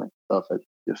factors, so much stuff that's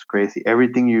just crazy.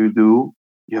 Everything you do,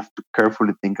 you have to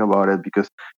carefully think about it, because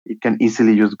it can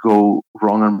easily just go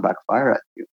wrong and backfire at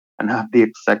you and have the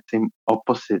exact same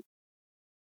opposite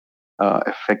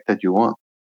effect that you want.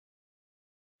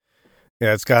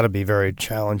 Yeah, it's got to be very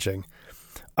challenging.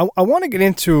 I want to get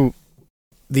into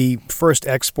the first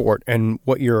export and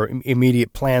what your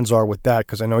immediate plans are with that,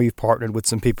 because I know you've partnered with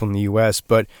some people in the U.S.,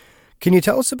 but can you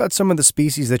tell us about some of the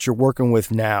species that you're working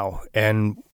with now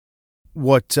and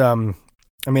what, how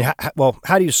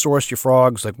do you source your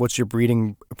frogs? Like, what's your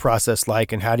breeding process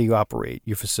like, and how do you operate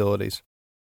your facilities?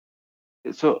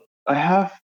 So I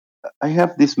have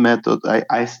this method.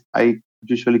 I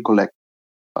usually collect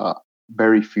uh,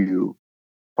 very few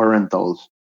parentals.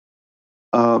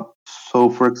 So,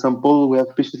 for example, we have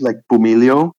species like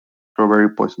Pumilio,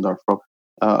 strawberry poison dart frog.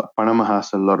 Panama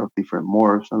has a lot of different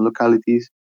morphs and localities.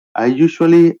 I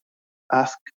usually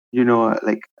ask,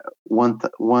 like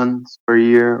once per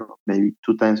year, maybe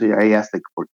 2 times a year. I ask like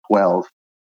for 12,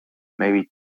 maybe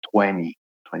 20,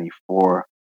 24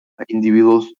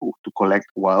 individuals to collect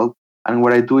wild. And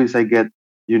what I do is I get,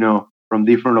 from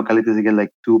different localities, I get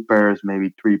like 2 pairs,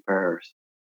 maybe 3 pairs.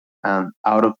 And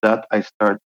out of that, I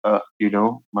start,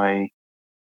 my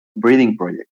breeding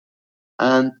project.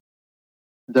 And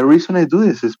the reason I do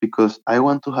this is because I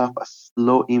want to have as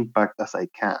low impact as I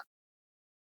can.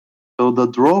 So the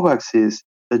drawbacks is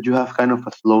that you have kind of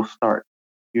a slow start.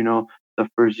 The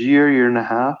first year and a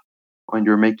half, when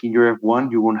you're making your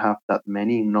F1, you won't have that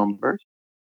many numbers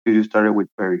because you started with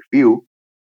very few.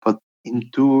 But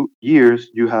in 2 years,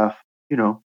 you have,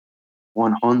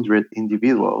 100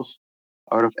 individuals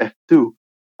out of F2.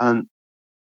 And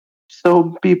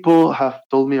some people have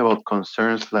told me about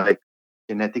concerns like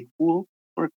genetic pool,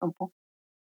 for example,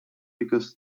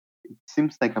 because it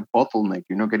seems like a bottleneck,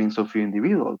 getting so few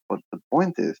individuals. But the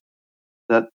point is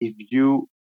that if you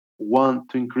want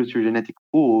to increase your genetic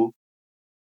pool,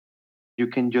 you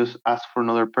can just ask for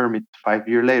another permit 5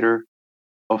 years later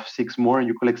of 6 more, and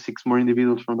you collect 6 more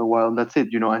individuals from the wild. And that's it,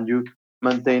 and you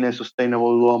maintain a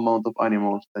sustainable low amount of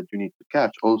animals that you need to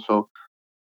catch. Also,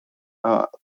 uh,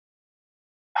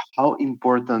 how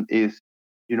important is,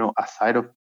 aside of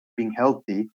being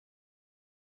healthy,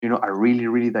 a really,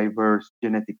 really diverse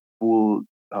genetic pool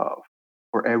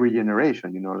for every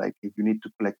generation. Like if you need to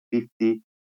collect 50,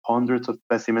 hundreds of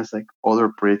specimens like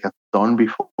other projects have done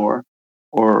before,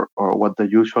 or what the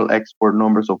usual export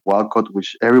numbers of Walcott,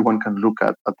 which everyone can look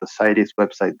at the CITES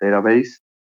website database.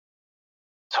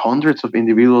 It's hundreds of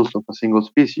individuals of a single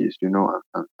species,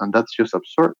 and that's just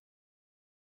absurd.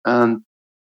 And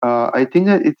I think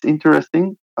that it's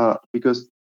interesting because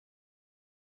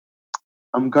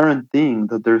I'm guaranteeing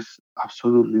that there's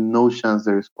absolutely no chance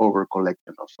there is over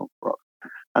collection of some frogs.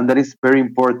 And that is very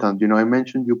important. I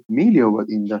mentioned Eupemilio, but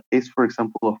in the case, for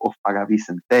example, of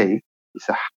Agavicentae, it's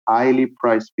a highly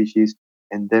prized species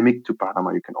endemic to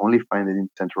Panama. You can only find it in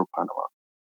central Panama,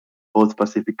 both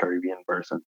Pacific Caribbean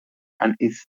version. And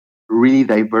it's really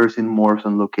diverse in morphs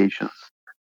and locations.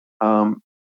 Um,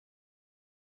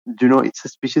 it's a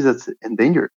species that's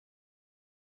endangered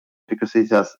because it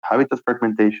has habitat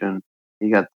fragmentation.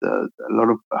 You got a lot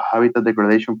of habitat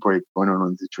degradation projects going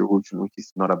on distribution, which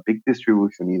is not a big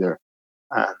distribution either.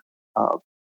 And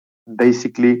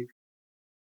basically,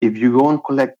 if you go and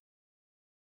collect,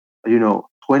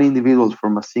 20 individuals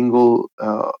from a single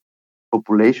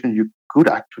population, you could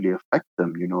actually affect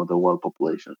them, the wild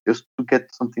population. Just to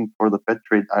get something for the pet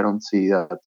trade, I don't see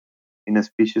that in a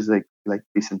species like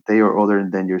Vicente or other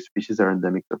endangered species that are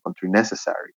endemic to the country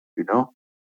necessary,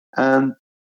 And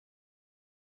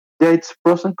yeah, it's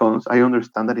pros and cons. I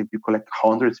understand that if you collect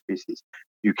 100 species,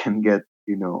 you can get,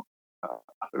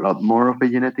 a lot more of a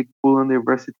genetic pool and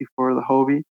diversity for the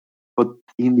hobby. But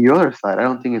in the other side, I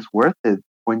don't think it's worth it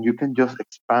when you can just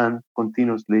expand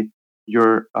continuously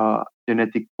your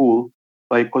genetic pool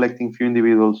by collecting few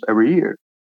individuals every year.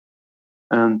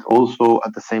 And also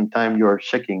at the same time, you are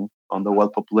checking on the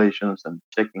wild populations and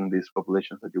checking these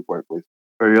populations that you work with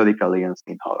periodically and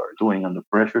seeing how they're doing and the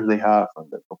pressures they have and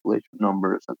the population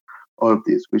numbers and all of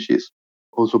this, which is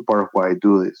also part of why I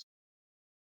do this.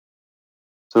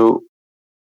 So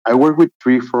I work with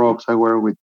tree frogs. I work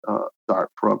with dart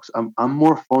frogs. I'm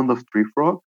more fond of tree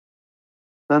frogs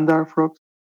than dart frogs,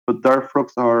 but dart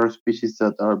frogs are species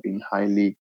that are being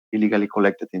highly illegally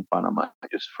collected in Panama.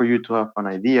 Just for you to have an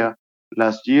idea,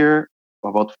 last year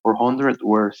about 400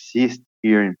 were seized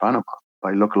here in Panama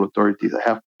by local authorities. I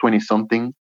have 20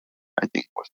 something, I think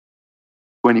it was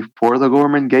 24 the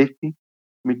government gave me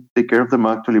to take care of them,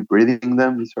 actually breeding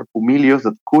them. These are pumilios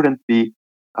that couldn't be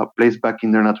placed back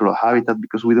in their natural habitat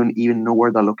because we don't even know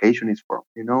where the location is from,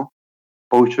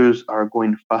 Poachers are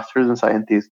going faster than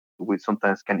scientists. We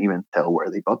sometimes can't even tell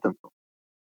where they got them from.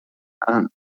 And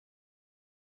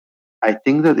I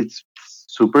think that it's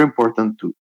super important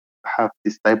to have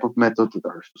this type of methods that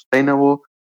are sustainable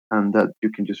and that you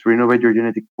can just renovate your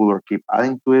genetic pool or keep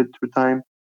adding to it through time,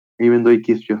 even though it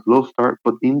gives you a slow start.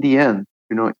 But in the end,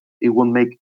 it won't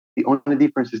make the only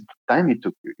difference is the time it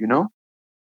took you,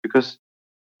 because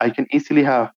I can easily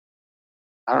have,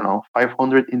 I don't know,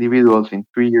 500 individuals in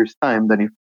 3 years' time than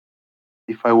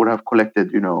if I would have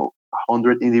collected,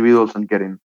 100 individuals and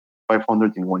getting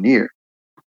 500 in 1 year.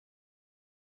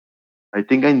 I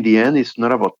think in the end, it's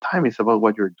not about time; it's about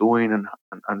what you're doing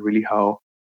and really how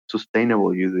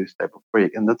sustainable you do this type of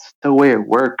project. And that's the way I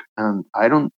work. And I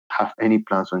don't have any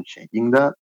plans on changing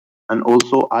that. And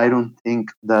also, I don't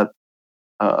think that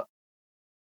uh,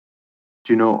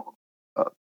 you know.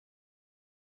 Uh,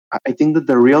 I think that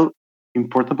the real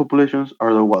important populations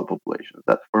are the wild populations.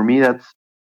 That for me, that's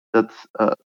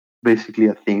basically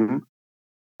a theme.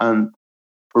 And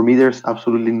for me, there's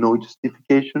absolutely no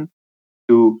justification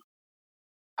to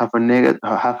have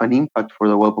an impact for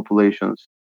the wild populations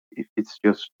if it's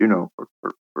just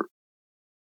for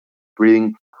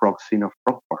breeding frogs in a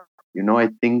frog farm. I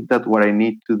think that what I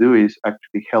need to do is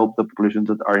actually help the populations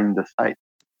that are in the site.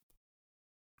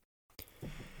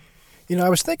 I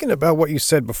was thinking about what you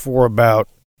said before about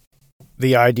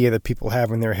the idea that people have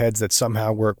in their heads that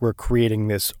somehow we're creating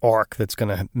this ark that's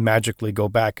going to magically go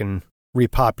back and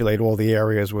repopulate all the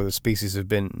areas where the species have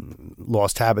been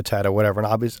lost habitat or whatever. And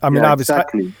obviously,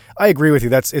 Exactly. I agree with you.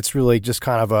 It's really just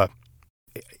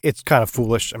it's kind of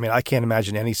foolish. I mean, I can't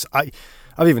imagine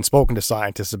I've even spoken to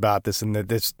scientists about this, and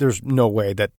that there's no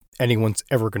way that anyone's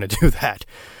ever going to do that.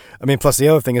 I mean, plus the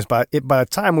other thing is by the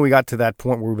time we got to that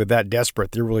point where we were that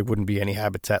desperate, there really wouldn't be any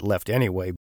habitat left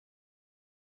anyway.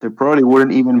 There probably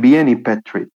wouldn't even be any pet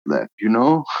trade left,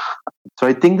 So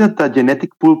I think that the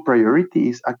genetic pool priority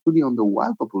is actually on the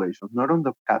wild populations, not on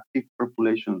the captive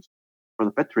populations for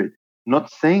the pet trade.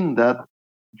 Not saying that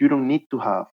you don't need to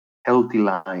have healthy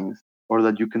lines or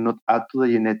that you cannot add to the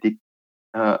genetic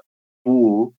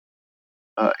pool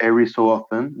every so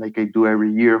often, like I do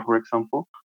every year, for example.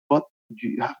 But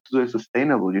you have to do it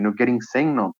sustainable. Getting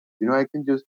sane numbers. I can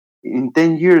just in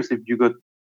 10 years, if you got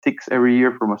six every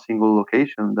year from a single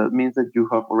location, that means that you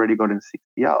have already gotten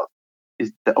 60 out.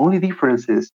 Is the only difference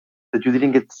is that you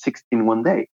didn't get 16 one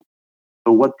day.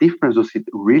 So what difference does it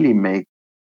really make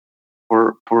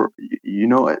for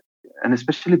and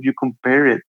especially if you compare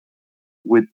it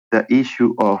with the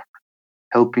issue of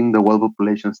helping the world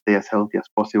population stay as healthy as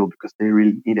possible because they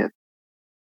really need it.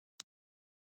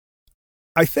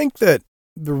 I think that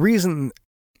the reason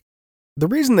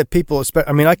that people,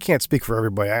 I mean, I can't speak for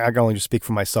everybody. I can only just speak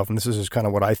for myself, and this is just kind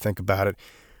of what I think about it.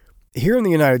 Here in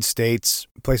the United States,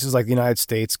 places like the United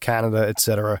States, Canada,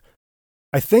 etc.,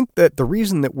 I think that the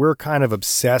reason that we're kind of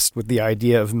obsessed with the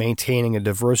idea of maintaining a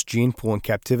diverse gene pool in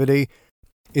captivity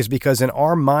is because in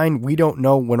our mind, we don't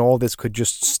know when all this could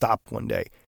just stop one day.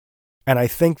 And I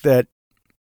think that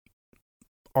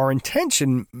our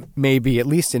intention, maybe at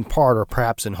least in part or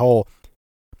perhaps in whole,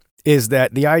 is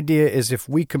that the idea is if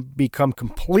we can become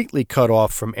completely cut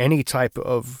off from any type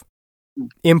of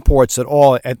imports at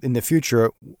all in the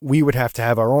future, we would have to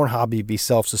have our own hobby be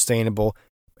self-sustainable.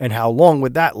 And how long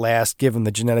would that last given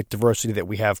the genetic diversity that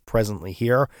we have presently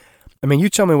here? I mean, you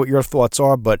tell me what your thoughts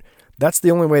are, but that's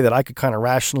the only way that I could kind of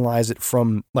rationalize it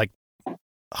from like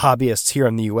hobbyists here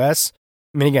in the U.S.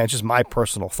 I mean, again, it's just my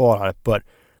personal thought on it, but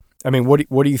I mean,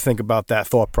 what do you think about that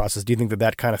thought process? Do you think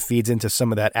that kind of feeds into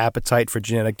some of that appetite for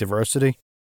genetic diversity?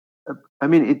 I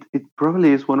mean, it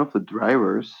probably is one of the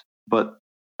drivers, but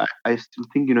I still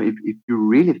think, if you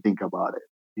really think about it,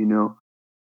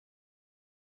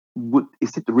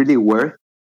 is it really worth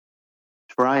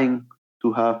trying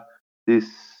to have this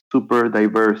super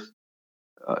diverse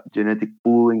genetic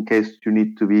pool in case you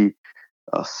need to be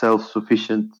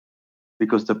self-sufficient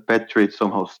because the pet trade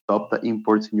somehow stopped the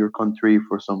imports in your country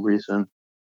for some reason?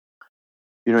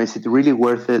 Is it really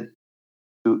worth it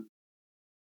to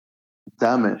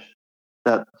damage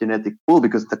that genetic pool?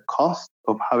 Because the cost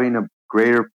of having a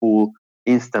greater pool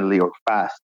instantly or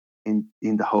fast in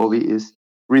the hobby is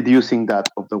reducing that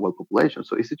of the world population.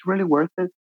 So is it really worth it?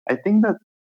 I think that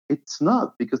it's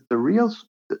not, because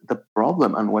the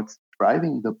problem and what's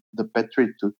driving the pet trade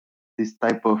to this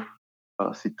type of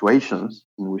situations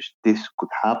in which this could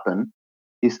happen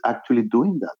is actually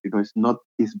doing that.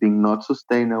 It's being not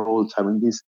sustainable. It's having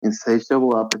this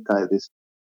insatiable appetite. Is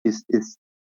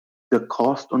the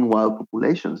cost on wild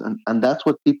populations, and that's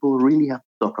what people really have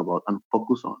to talk about and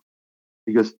focus on,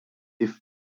 because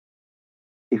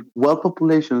if wild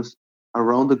populations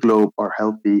around the globe are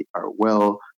healthy, are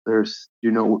well,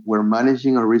 we're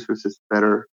managing our resources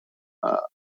better.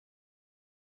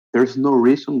 There's no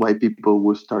reason why people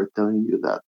will start telling you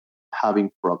that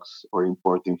having frogs or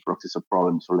importing frogs is a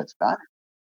problem, so let's ban it.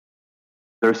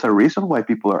 There's a reason why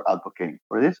people are advocating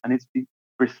for this, and it's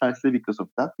precisely because of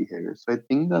that behavior. So I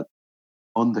think that,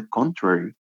 on the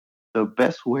contrary, the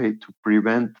best way to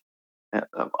prevent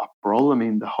a problem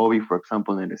in the hobby, for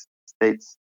example, in the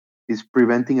States, is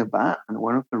preventing a ban. And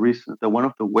one of the ways to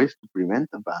prevent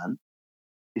a ban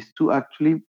is to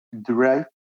actually drive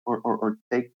or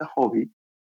take the hobby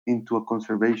into a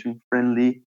conservation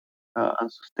friendly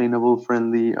and sustainable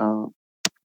friendly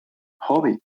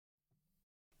hobby.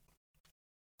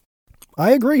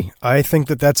 I agree. I think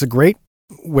that that's a great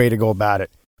way to go about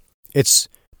it. It's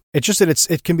just that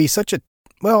it can be such a,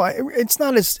 well, it's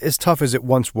not as tough as it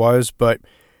once was, but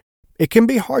it can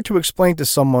be hard to explain to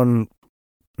someone.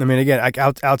 I mean, again,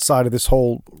 outside of this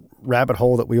whole rabbit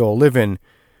hole that we all live in,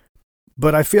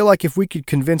 but I feel like if we could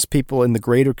convince people in the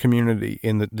greater community,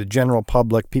 in the general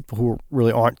public, people who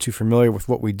really aren't too familiar with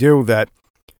what we do, that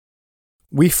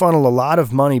we funnel a lot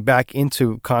of money back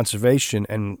into conservation,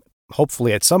 and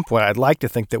hopefully at some point I'd like to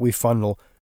think that we funnel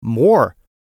more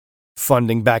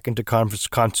funding back into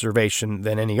conservation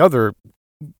than any other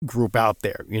group out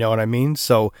there. You know what I mean?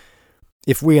 So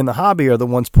if we in the hobby are the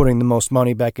ones putting the most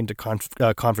money back into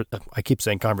I keep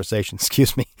saying conversation,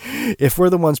 excuse me. If we're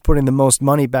the ones putting the most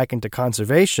money back into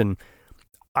conservation,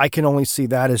 I can only see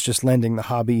that as just lending the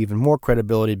hobby even more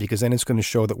credibility, because then it's going to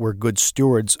show that we're good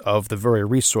stewards of the very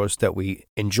resource that we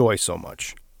enjoy so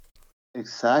much.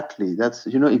 Exactly. That's,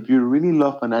 if you really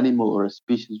love an animal or a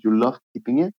species, you love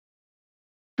keeping it,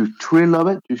 you truly love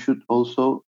it, you should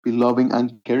also be loving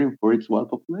and caring for its wild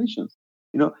populations.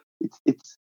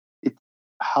 It's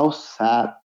how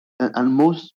sad, and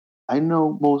I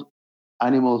know most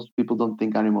animals, people don't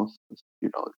think animals,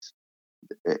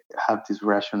 have this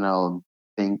rational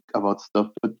think about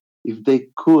stuff. But if they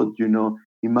could,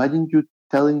 imagine you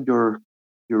telling your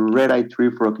red-eyed tree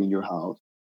frog in your house,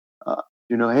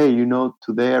 hey,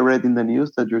 today I read in the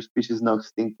news that your species is now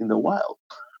extinct in the wild.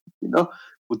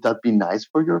 Would that be nice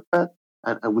for your pet?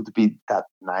 And would it be that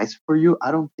nice for you?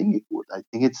 I don't think it would. I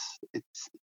think it's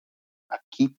a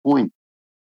key point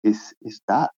is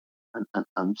that. And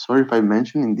I'm sorry if I'm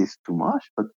mentioning this too much,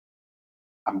 but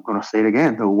I'm gonna say it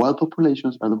again. The wild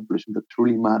populations are the populations that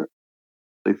truly matter.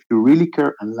 So if you really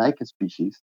care and like a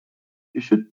species, you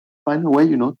should find a way,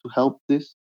 to help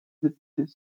this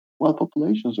wild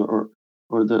populations or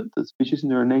the species in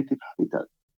their native habitat.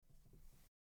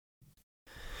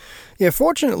 Yeah,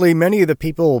 fortunately, many of the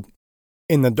people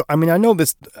I mean, I know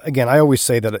this, again, I always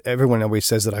say that everyone always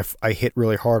says that I hit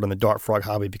really hard on the dart frog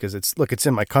hobby because it's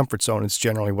in my comfort zone. It's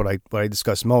generally what I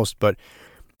discuss most. But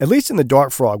at least in the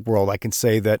dart frog world, I can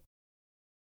say that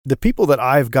the people that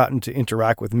I've gotten to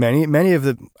interact with, many of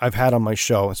them I've had on my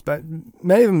show,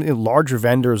 many of them, larger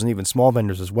vendors and even small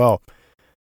vendors as well,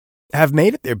 have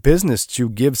made it their business to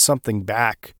give something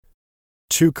back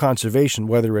to conservation,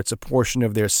 whether it's a portion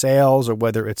of their sales or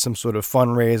whether it's some sort of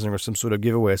fundraising or some sort of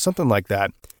giveaway, something like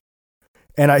that.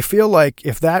 And I feel like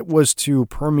if that was to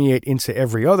permeate into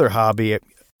every other hobby,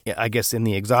 I guess in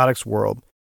the exotics world,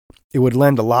 it would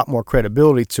lend a lot more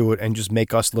credibility to it and just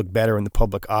make us look better in the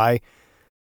public eye.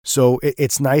 So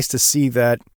it's nice to see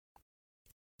that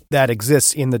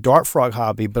exists in the dart frog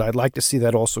hobby, but I'd like to see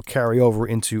that also carry over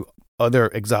into other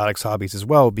exotics hobbies as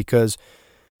well, because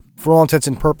for all intents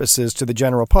and purposes, to the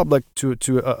general public,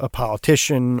 to a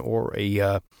politician or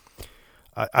I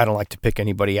don't like to pick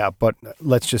anybody out, but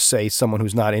let's just say someone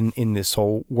who's not in this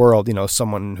whole world,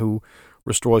 someone who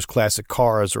restores classic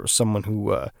cars or someone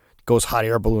who goes hot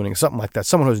air ballooning, something like that,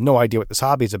 someone who has no idea what this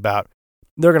hobby is about,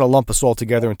 they're going to lump us all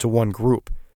together into one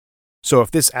group. So if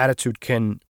this attitude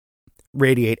can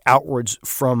radiate outwards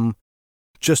from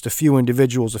just a few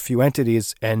individuals, a few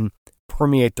entities, and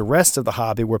permeate the rest of the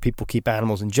hobby where people keep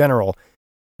animals in general,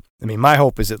 I mean, my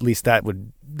hope is at least that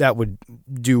would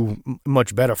do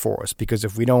much better for us, because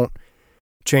if we don't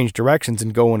change directions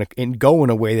and go in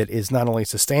a way that is not only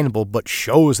sustainable but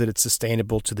shows that it's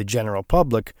sustainable to the general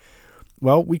public,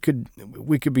 well, we could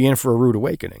be in for a rude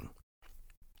awakening.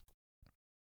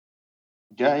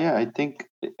 Yeah. I think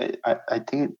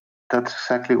that's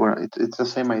exactly what it's the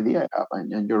same idea I have,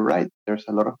 and you're right. There's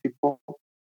a lot of people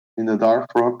in the dark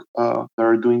frog that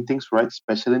are doing things right,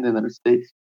 especially in the United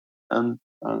States, and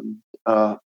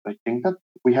I think that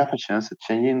we have a chance at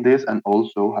changing this and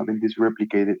also having this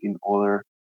replicated in other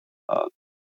uh,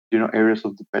 areas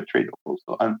of the pet trade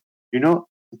also. And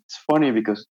it's funny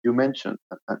because you mentioned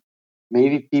that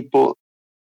maybe people,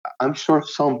 I'm sure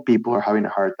some people are having a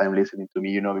hard time listening to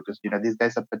me, because this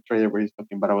guy's a pet trader where he's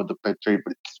talking about the pet trade,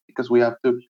 but it's because we have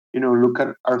to look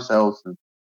at ourselves and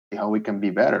see how we can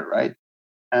be better, right?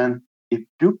 And if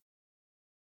you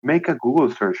make a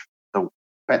Google search, the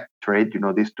pet trade,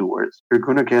 these two words, you're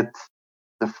gonna get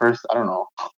the first, I don't know,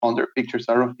 100 pictures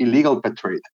are of illegal pet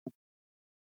trade.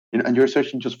 And you're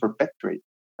searching just for pet trade.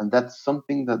 And that's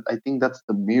something that I think that's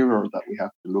the mirror that we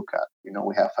have to look at.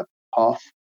 We have a tough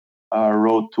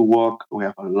road to walk. We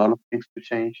have a lot of things to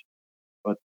change,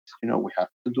 but we have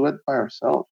to do it by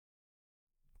ourselves.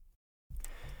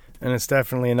 And it's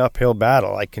definitely an uphill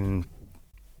battle. I can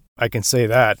say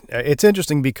that. It's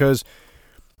interesting because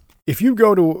if you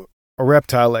go to a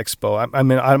reptile expo, I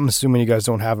mean, I'm assuming you guys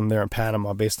don't have them there in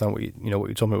Panama based on what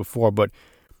you told me before, but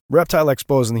reptile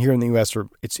expos here in the U.S.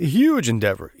 it's a huge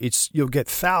endeavor. You'll get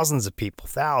thousands of people,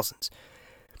 thousands.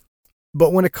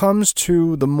 But when it comes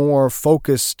to the more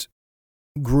focused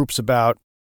groups about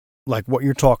like what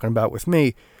you're talking about with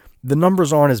me, the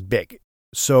numbers aren't as big.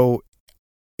 So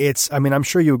I'm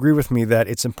sure you agree with me that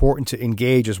it's important to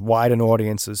engage as wide an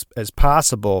audience as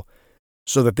possible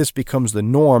so that this becomes the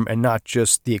norm and not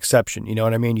just the exception. You know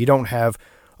what I mean? You don't have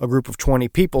a group of 20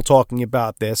 people talking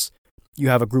about this. You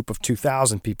have a group of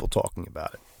 2,000 people talking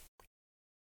about it.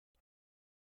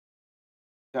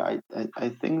 Yeah, I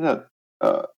think that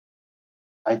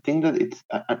it's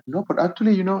no, but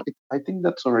actually, I think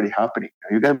that's already happening.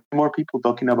 You get more people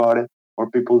talking about it,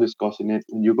 more people discussing it.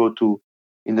 And you go to,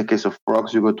 in the case of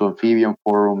frogs, you go to amphibian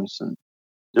forums, and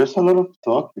there's a lot of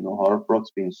talk. How are frogs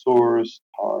being sourced?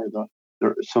 There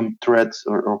are some threads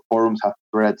or forums have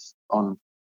threads on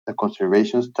the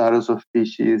conservation status of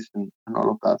species and all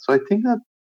of that. So I think that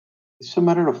it's a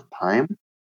matter of time,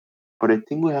 but I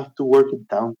think we have to work it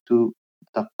down to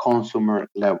the consumer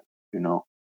level. You know,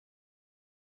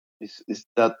 is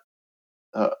that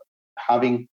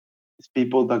having these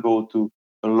people that go to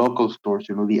the local stores,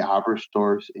 the average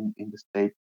stores in the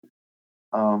state,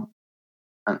 um,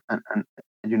 and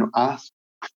ask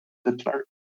the clerk,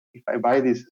 if I buy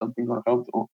this, is something gonna help?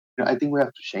 Or, I think we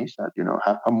have to change that.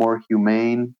 Have a more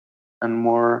humane and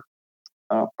more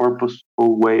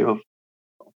purposeful way of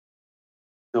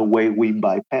the way we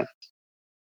buy pets.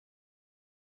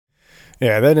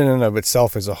 Yeah, that in and of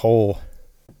itself is a whole.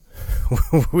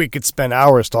 We could spend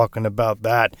hours talking about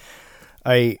that.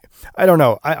 I don't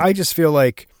know. I just feel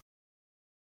like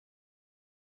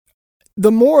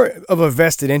the more of a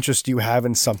vested interest you have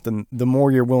in something, the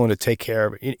more you're willing to take care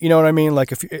of it. You know what I mean?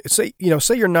 Like if you say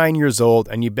you're 9 years old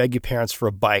and you beg your parents for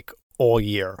a bike all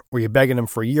year, or you're begging them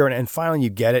for a year, and finally you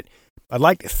get it. I'd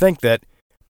like to think that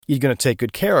you're going to take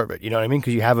good care of it. You know what I mean?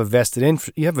 Because you have a vested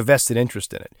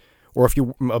interest in it. Or if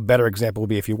you, a better example would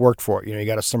be if you worked for it. You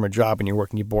got a summer job and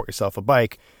you bought yourself a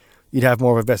bike, you'd have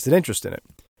more of a vested interest in it.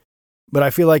 But I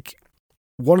feel like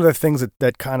one of the things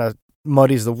that kind of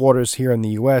muddies the waters here in the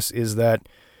U.S. is that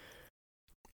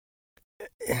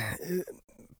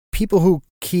people who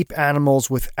keep animals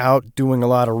without doing a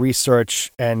lot of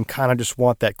research and kind of just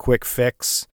want that quick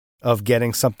fix of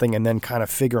getting something and then kind of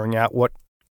figuring out what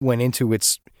went into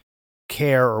its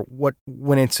care or what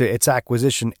went into its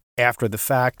acquisition after the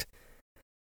fact.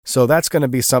 So that's going to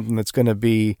be something that's going to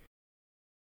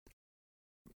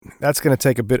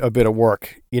take a bit of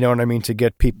work. You know what I mean? To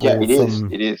get people. Yeah, it is.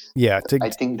 It is. Yeah.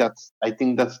 I think that's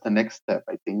the next step.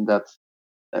 I think that's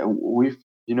we've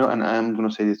and I'm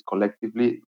gonna say this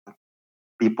collectively,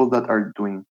 people that are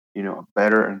doing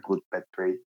better and good pet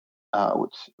trade,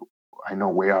 which I know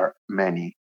we are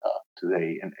many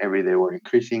today, and every day we're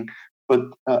increasing. But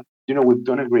we've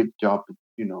done a great job.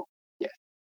 Yes,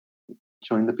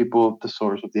 showing the people the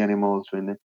source of the animals.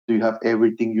 Do you have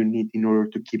everything you need in order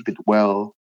to keep it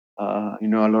well? A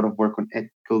lot of work on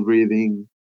ethical breeding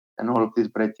and all of this.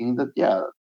 But I think that, yeah,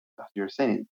 as you're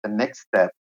saying, the next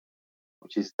step,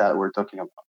 which is that we're talking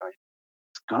about, right?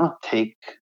 It's gonna take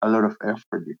a lot of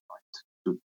effort,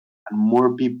 and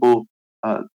more people,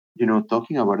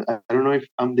 talking about it. I don't know if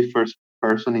I'm the first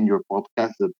person in your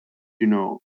podcast that you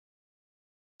know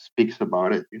speaks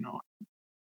about it,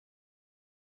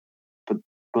 but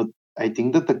but I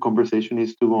think that the conversation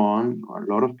is to go on.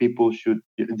 A lot of people should.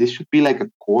 This should be like a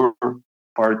core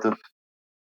part of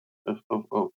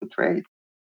the trade,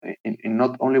 in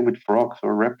not only with frogs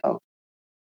or reptiles.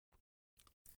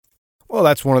 Well,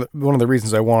 that's one of the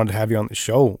reasons I wanted to have you on the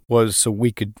show was so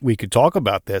we could talk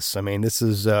about this. I mean, this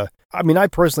is. I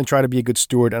personally try to be a good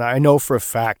steward, and I know for a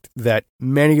fact that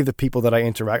many of the people that I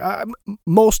interact,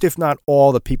 most if not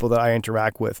all the people that I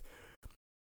interact with,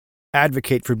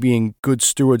 advocate for being good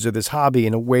stewards of this hobby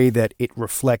in a way that it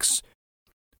reflects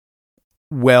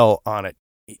well on it.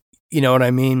 You know what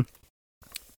I mean?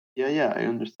 Yeah, I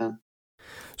understand.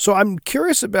 So I'm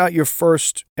curious about your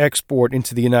first export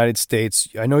into the United States.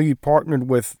 I know you partnered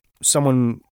with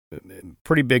someone,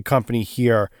 pretty big company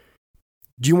here.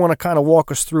 Do you want to kind of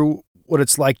walk us through what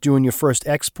it's like doing your first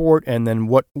export and then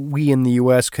what we in the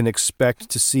U.S. can expect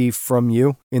to see from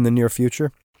you in the near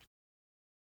future?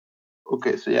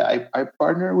 Okay, so yeah, I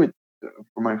partnered with,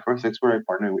 for my first export, I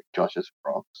partnered with Josh's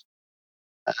Frogs.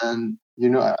 And,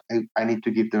 I need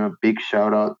to give them a big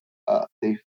shout out.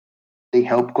 They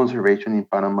help conservation in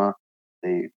Panama.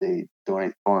 They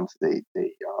donate funds. They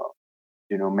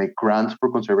make grants for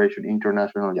conservation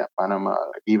international. Yeah, Panama,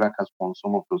 EVAC has won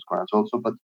some of those grants also.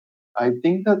 But I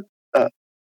think that uh,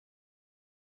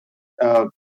 uh,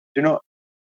 you know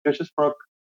Josh's Frog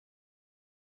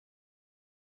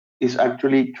is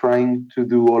actually trying to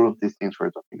do all of these things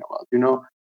we're talking about.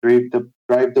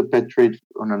 Drive the pet trade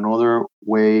on another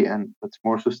way, and that's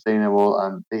more sustainable.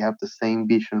 And they have the same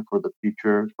vision for the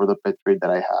future for the pet trade that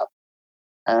I have.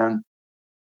 And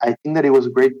I think that it was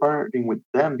a great partnering with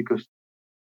them because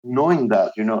knowing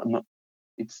that,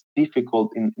 it's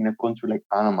difficult in a country like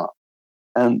Panama,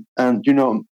 and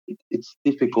it's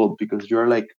difficult because you're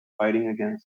like fighting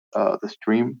against the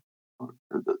stream, or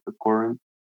the current,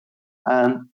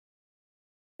 and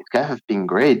it kind of has been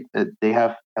great. They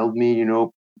have helped me,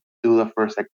 do the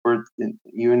first export.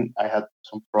 Even I had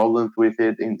some problems with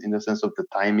it in the sense of the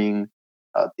timing,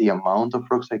 the amount of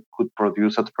frogs I could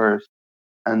produce at first,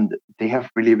 and they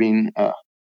have really been a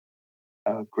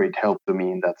great help to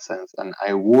me in that sense. And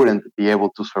I wouldn't be able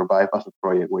to survive as a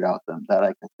project without them. That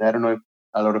I can say. I don't know if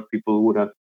a lot of people would have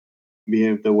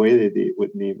behaved the way they did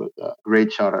with me, but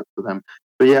great shout out to them.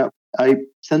 So yeah, I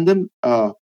send them,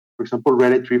 for example,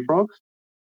 red-eye tree frogs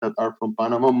that are from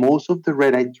Panama. Most of the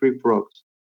red-eye tree frogs,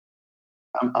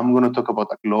 I'm going to talk about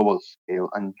a global scale,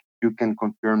 and you can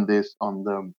confirm this on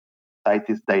the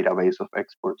CITES database of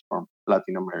exports from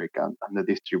Latin America and the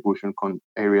distribution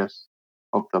areas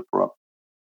of the frog.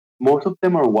 Most of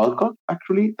them are wild caught,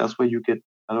 actually. That's why you get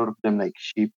a lot of them like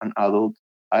sheep and adults.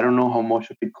 I don't know how much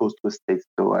of it goes to the States,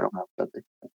 though. I don't have that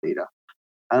exact data.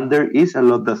 And there is a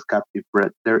lot that's captive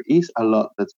bred. There is a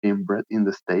lot that's being bred in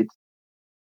the States.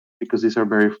 because these are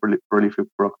very prolific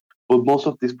frogs. But most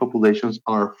of these populations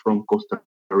are from Costa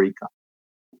Rica,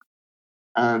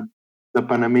 and the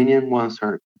Panamanian ones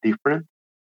are different.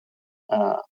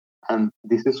 Uh, and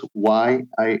this is why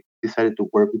I decided to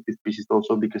work with this species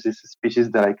also, because it's a species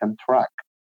that I can track.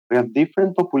 We have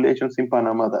different populations in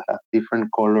Panama that have different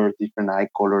colors, different eye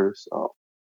colors,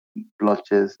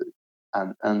 blotches,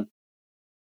 and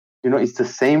it's the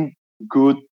same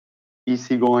good,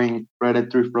 easygoing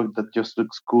predatory frog that just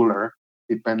looks cooler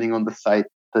depending on the site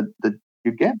that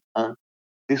you get.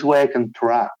 This way I can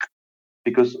track,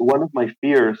 because one of my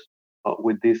fears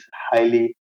with these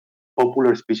highly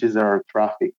popular species that are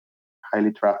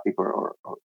highly trafficked, or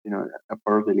a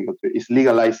part of the legal trade, is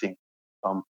legalizing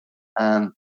them.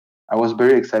 And I was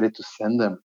very excited to send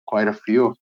them quite a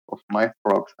few of my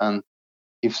frogs. And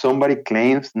if somebody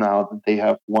claims now that they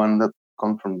have one that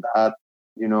comes from that,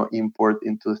 import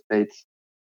into the States,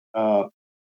 uh,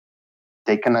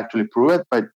 they can actually prove it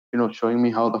by, showing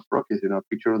me how the frog is. A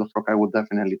picture of the frog, I would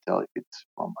definitely tell if it's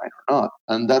from mine or not.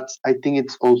 And I think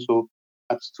it's also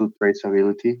adds to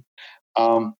traceability.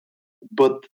 Um,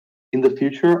 but in the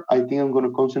future, I think I'm going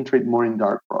to concentrate more in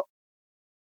dark frog,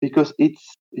 because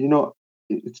it's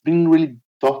been really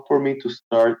tough for me to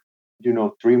start,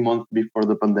 3 months before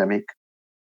the pandemic.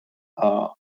 Uh,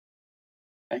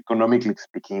 Economically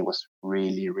speaking, it was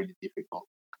really, really difficult.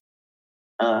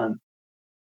 And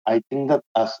I think that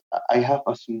as I have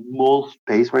a small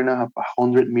space right now, I have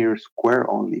 100 meters square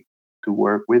only to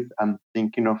work with. I'm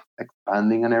thinking of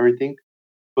expanding and everything.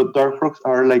 But dark frogs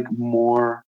are like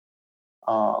more,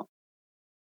 uh,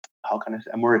 how can I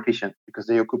say, more efficient, because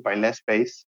they occupy less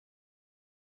space,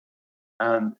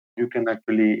 and you can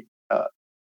actually,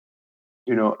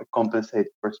 compensate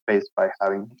for space by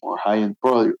having more high-end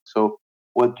product. So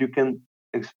what you can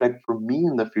expect from me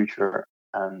in the future,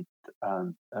 and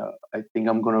I think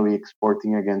I'm going to be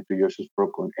exporting again to Yosh's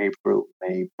Brook in April,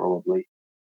 May probably,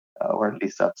 or at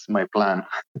least that's my plan,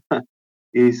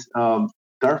 is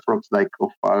dark frogs like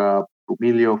Ophaga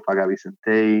pumilio, Ophaga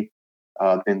vicentei,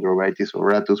 Dendrobitis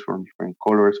auratus from different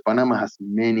colors. Panama has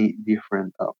many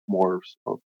different morphs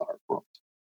of dark frogs.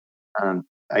 And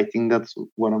I think that's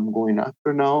what I'm going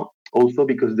after now. Also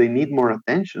because they need more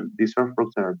attention. These are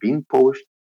frogs that are being poached.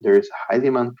 There is a high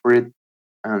demand for it,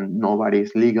 and nobody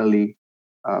is legally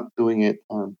doing it.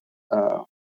 And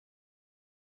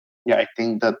yeah, I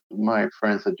think that my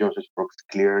friends at Joseph Frogs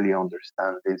clearly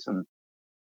understand this, and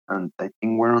I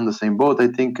think we're on the same boat. I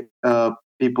think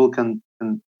people can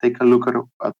take a look at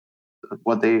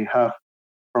what they have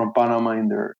from Panama in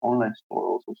their online store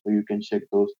also, so you can check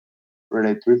those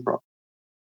red-eyed tree frogs.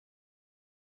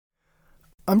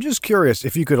 I'm just curious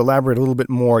if you could elaborate a little bit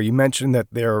more. You mentioned that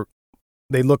they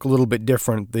look a little bit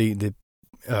different, the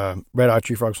red-eyed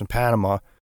tree frogs in Panama.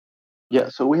 Yeah,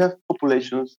 so we have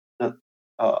populations that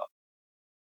uh,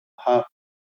 have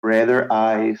redder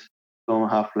eyes. Some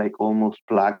have like almost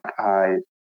black eyes.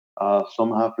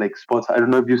 Some have like spots. I don't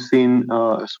know if you've seen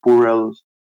uh, Spurrel's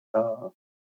tree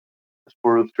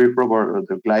frog, or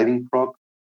the gliding frog,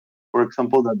 for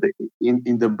example. That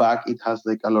in the back it has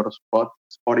like a lot of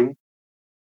spotting.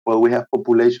 Well, we have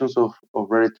populations of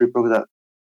red tree frog that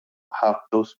have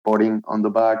those spotting on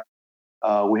the back.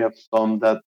 We have some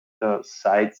that the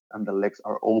sides and the legs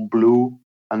are all blue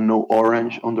and no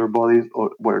orange on their bodies, or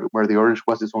where the orange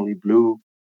was is only blue.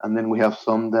 And then we have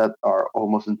some that are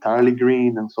almost entirely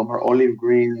green, and some are olive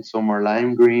green, some are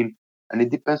lime green, and it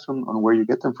depends on where you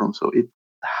get them from. So it's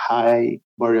high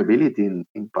variability in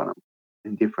Panama,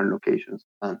 in different locations.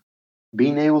 And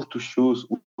being able to choose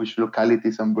which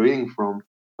localities I'm breeding from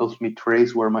helps me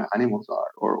trace where my animals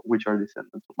are, or which are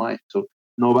descendants of mine. So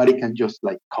nobody can just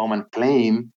like come and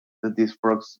claim that these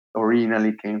frogs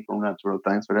originally came from natural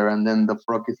times, whatever, and then the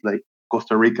frog is like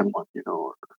Costa Rican one,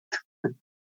 or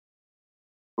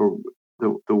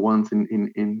the ones in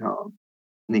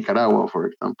Nicaragua, for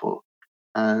example.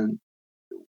 And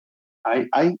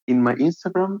I in my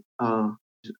Instagram,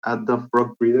 at the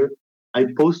frog breeder, I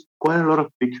post quite a lot of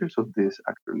pictures of this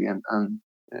actually, and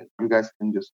you guys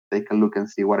can just take a look and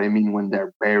see what I mean when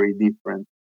they're very different,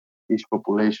 each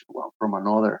population one from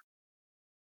another.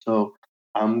 So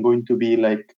I'm going to be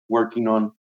like working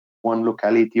on one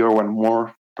locality or one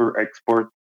more per export,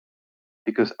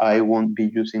 because I won't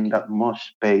be using that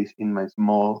much space in my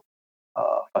small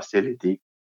facility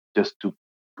just to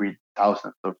breed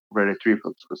thousands of red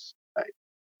triples, because I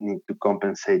need to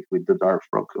compensate with the dark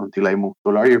frogs until I move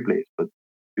to a larger place. But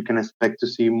you can expect to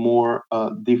see more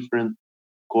different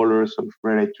colors of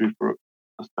red tree frogs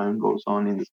as time goes on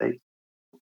in the States.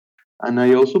 And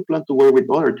I also plan to work with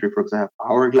other tree frogs. I have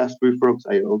hourglass tree frogs.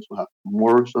 I also have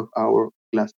more of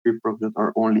hourglass tree frogs that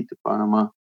are only to Panama.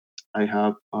 I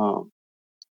have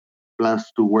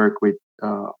plans to work with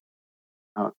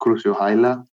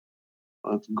Cruciohyla,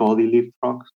 gaudy leaf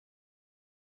frogs.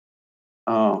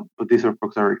 But these are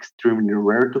frogs that are extremely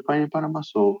rare to find in Panama,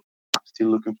 so I'm still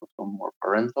looking for some more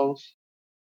parentals.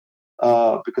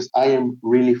 Because I am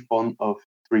really fond of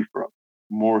tree frogs,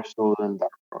 more so than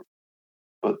dark frogs.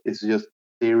 But it's just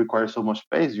they require so much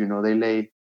space. They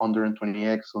lay 120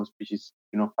 eggs. Some species,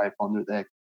 500 eggs.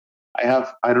 I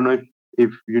don't know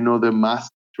if you know the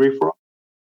masked tree frog,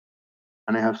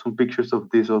 and I have some pictures of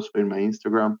this also in my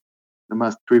Instagram. The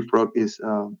masked tree frog is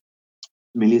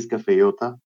Melisca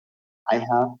feiota. I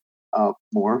have a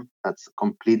morph that's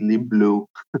completely blue,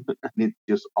 and it's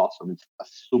just awesome. It's a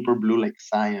super blue, like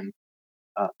cyan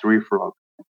tree frog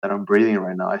that I'm breeding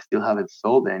right now. I still haven't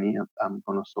sold any. I'm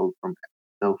gonna sell from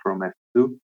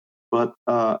F2. But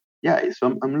yeah,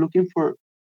 so I'm looking for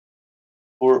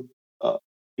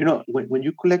when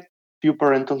you collect few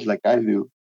parentals like I do,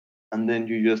 and then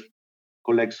you just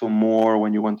collect some more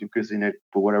when you want to increase in it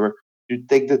or whatever. You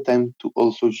take the time to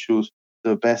also choose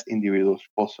the best individuals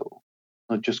possible,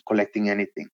 not just collecting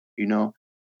anything,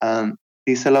 And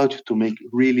this allows you to make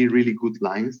really, really good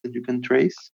lines that you can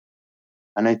trace.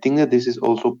 And I think that this is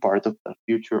also part of the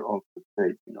future of the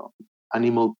trade,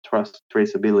 animal trust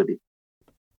traceability.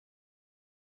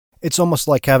 It's almost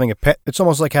like having a pet. It's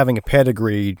almost like having a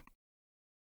pedigree.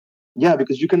 Yeah,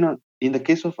 because you cannot, in the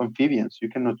case of amphibians, you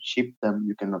cannot chip them,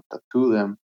 you cannot tattoo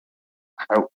them.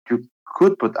 You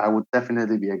could, but I would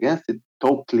definitely be against it.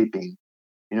 Toe clipping,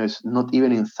 it's not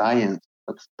even in science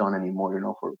that's done anymore,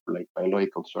 for like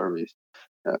biological surveys.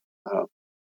 Uh, uh,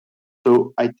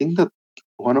 so I think that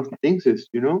one of the things is,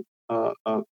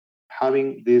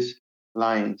 having these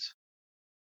lines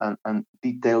and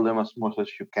detail them as much as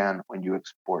you can when you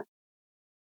export.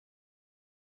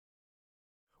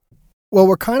 Well,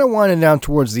 we're kind of winding down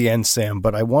towards the end, Sam,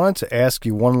 but I wanted to ask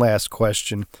you one last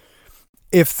question.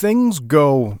 If things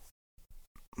go,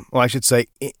 well, I should say,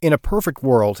 in a perfect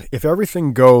world, if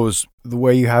everything goes the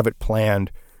way you have it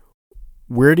planned,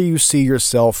 where do you see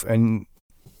yourself and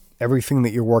everything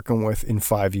that you're working with in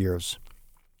 5 years?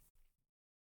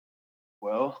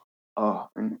 Well,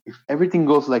 and if everything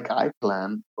goes like I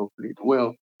plan, hopefully it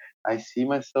will. I see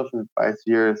myself in 5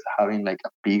 years having like a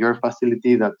bigger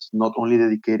facility that's not only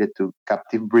dedicated to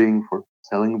captive breeding for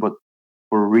selling, but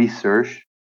for research.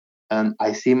 And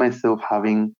I see myself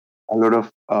having a lot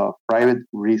of private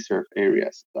research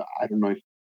areas. I don't know if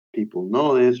people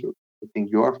know this or I think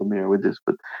you are familiar with this,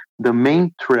 but the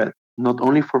main threat, not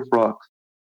only for frogs,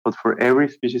 but for every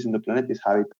species in the planet, is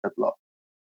habitat loss.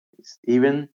 It's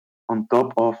even on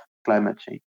top of climate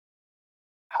change.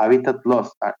 Habitat loss.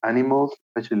 Animals,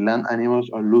 especially land animals,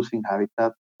 are losing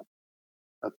habitat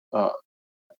at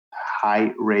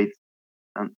high rates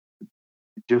and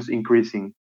just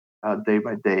increasing day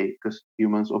by day because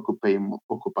humans occupy more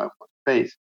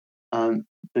space. And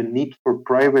the need for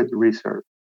private research,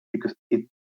 because it's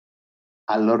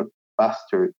a lot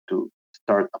faster to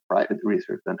start a private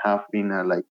research than having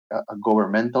a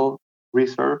governmental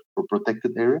reserve for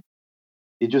protected area.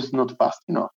 It's just not fast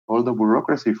enough. All the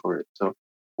bureaucracy for it. So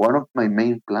one of my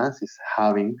main plans is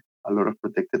having a lot of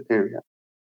protected area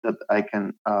that I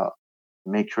can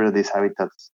make sure that these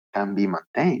habitats can be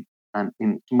maintained. And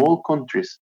in small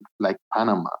countries like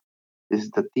Panama, this is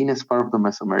the thinnest part of the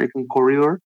Mesoamerican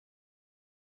corridor,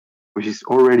 which is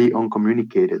already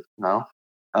uncommunicated now.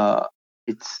 I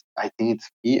think it's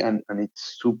key and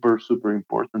it's super, super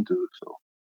important to do so.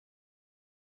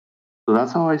 So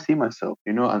that's how I see myself,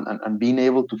 and being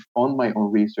able to fund my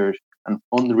own research and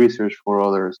fund research for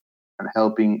others and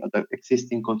helping the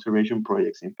existing conservation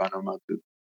projects in Panama to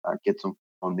get some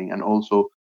funding and also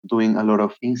doing a lot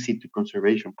of in situ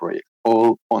conservation projects,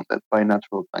 all funded by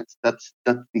natural plants. That's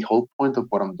the whole point of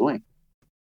what I'm doing.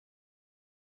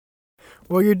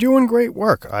 Well, you're doing great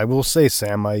work. I will say,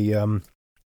 Sam, I'm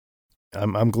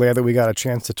glad that we got a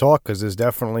chance to talk because there's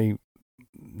definitely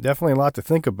a lot to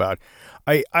think about.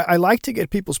 I like to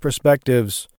get people's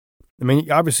perspectives. I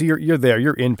mean, obviously you're there,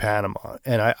 you're in Panama,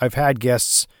 and I've had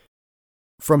guests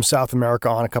from South America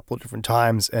on a couple of different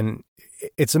times, and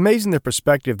it's amazing the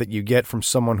perspective that you get from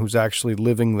someone who's actually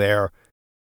living there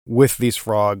with these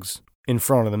frogs in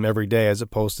front of them every day, as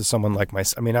opposed to someone like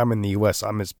myself. I mean, I'm in the U.S.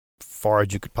 I'm as far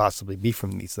as you could possibly be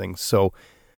from these things. So,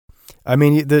 I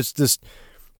mean, there's this,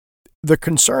 the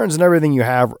concerns and everything you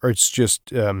have, it's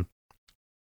just,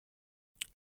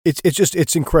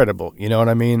 it's incredible. You know what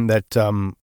I mean? That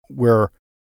we're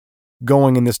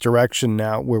going in this direction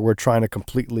now where we're trying to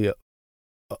completely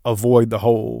avoid the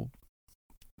whole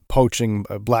poaching,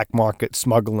 black market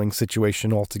smuggling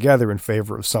situation altogether in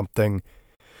favor of something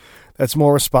that's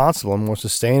more responsible and more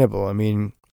sustainable. I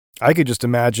mean, I could just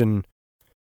imagine,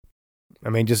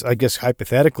 I guess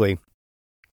hypothetically,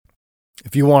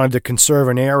 if you wanted to conserve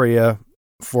an area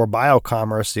for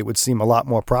biocommerce, it would seem a lot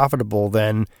more profitable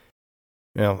than,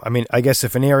 I guess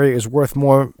if an area is worth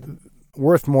more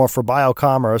for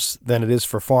biocommerce than it is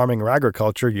for farming or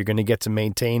agriculture, you're going to get to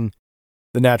maintain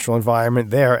the natural environment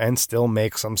there and still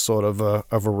make some sort of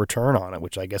a return on it,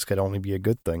 which I guess could only be a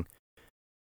good thing.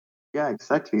 Yeah,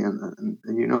 exactly. And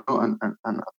a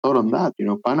thought on that,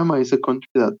 Panama is a country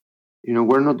that,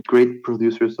 we're not great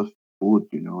producers of food,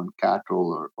 and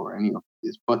cattle or any of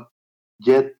this, but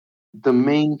yet the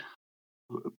main,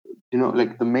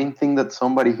 the main thing that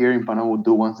somebody here in Panama would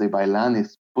do once they buy land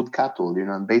is put cattle,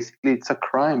 and basically it's a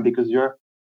crime because you're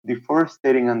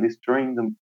deforesting and destroying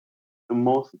the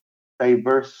most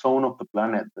diverse zone of the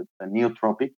planet, the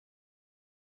neotropic,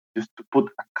 just to put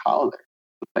a cow there.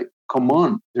 Like, come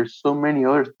on, there's so many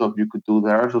other stuff you could do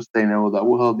that are sustainable, that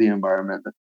will help the environment.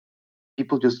 That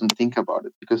people just don't think about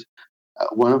it because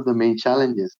one of the main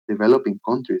challenges developing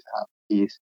countries have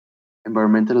is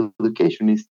environmental education.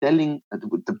 Is telling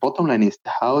the bottom line is,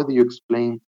 how do you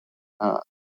explain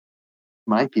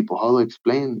my people? How do I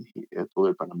explain to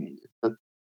other Panamanians that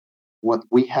what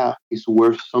we have is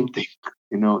worth something?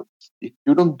 If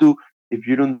you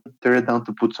don't tear it down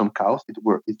to put some cows,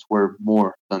 it's worth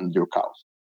more than your cows.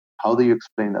 How do you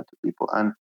explain that to people?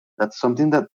 And that's something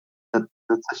that's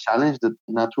a challenge that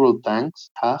Natural Tanks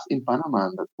has in Panama,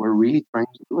 and that we're really trying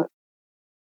to do it.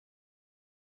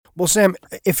 Well, Sam,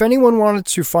 if anyone wanted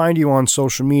to find you on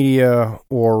social media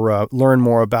or learn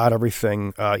more about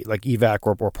everything like EVAC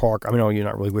or Park, I know you're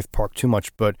not really with Park too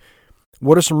much, but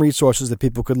what are some resources that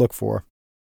people could look for?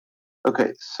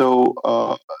 Okay, so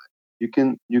you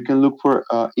can look for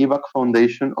EVAC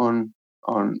Foundation on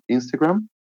Instagram.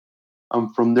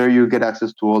 From there, you get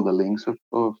access to all the links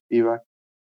of EVAC.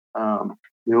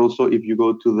 Also, if you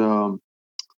go to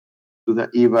the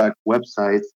EVAC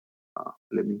website,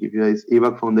 let me give you this,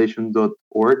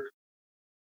 evacfoundation.org.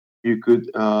 You could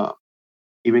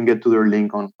even get to their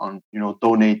link on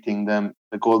donating them.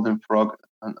 The golden frog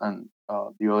and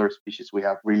the other species we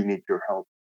have really need your help.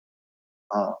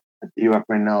 At EVAC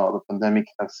right now, the pandemic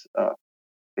has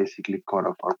basically cut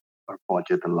off our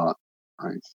budget a lot.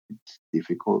 It's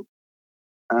difficult.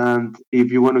 And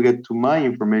if you want to get to my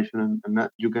information, and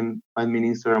you can find me on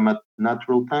Instagram at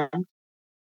Natural Tanks.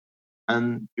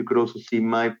 And you could also see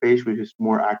my page, which is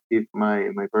more active. My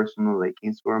personal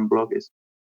Instagram blog is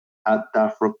at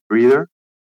Daffrock Breeder.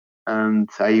 And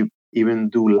I even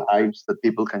do lives that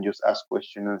people can just ask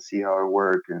questions and see how I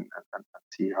work and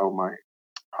see how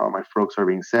my frogs are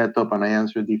being set up. And I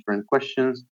answer different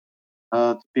questions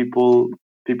to people.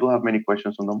 People have many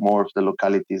questions on the morphs, the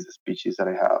localities, the species that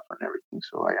I have, and everything.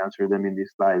 So I answer them in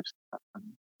these lives. And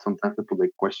sometimes people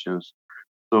make questions.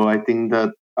 So I think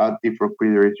that at Daffrock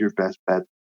Breeder is your best bet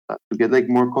to get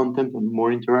more content and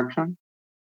more interaction.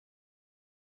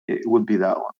 It would be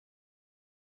that one.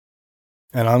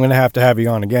 And I'm going to have you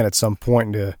on again at some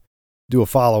point to do a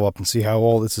follow up and see how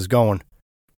all this is going.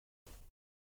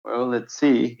 Well, let's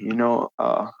see.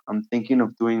 I'm thinking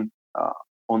of doing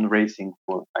fundraising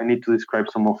for. I need to describe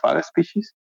some Ophaga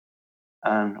species,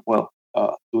 and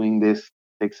doing this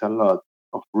takes a lot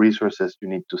of resources. You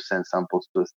need to send samples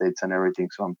to the States and everything.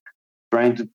 So I'm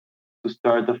trying to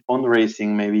start a fundraising.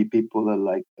 Maybe people that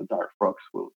like the dark frogs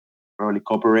will probably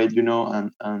cooperate,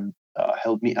 and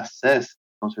help me assess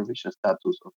conservation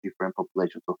status of different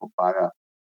populations of Ophaga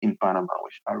in Panama,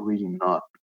 which are really not.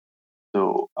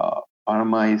 So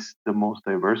Panama is the most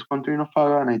diverse country in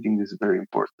Ophaga, and I think this is very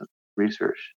important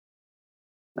research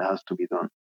that has to be done.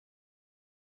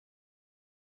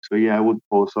 So yeah, I would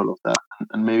post all of that,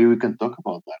 and maybe we can talk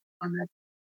about that.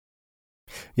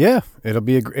 Yeah, it'll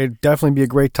definitely be a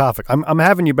great topic. I'm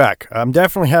having you back. I'm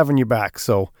definitely having you back.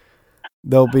 So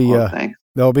there'll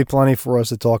be plenty for us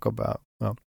to talk about.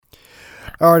 Well,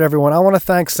 all right, everyone. I want to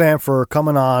thank Sam for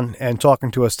coming on and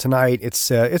talking to us tonight. It's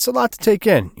a lot to take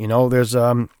in. There's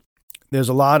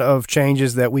a lot of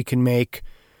changes that we can make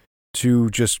to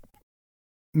just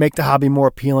make the hobby more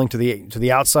appealing to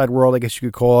the outside world, I guess you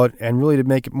could call it, and really to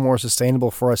make it more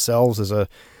sustainable for ourselves. There's a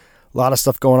lot of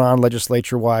stuff going on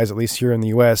legislature-wise, at least here in the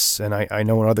U.S., and I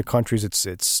know in other countries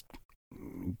it's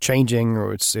changing,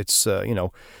 or it's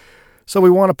So we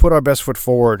want to put our best foot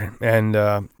forward, and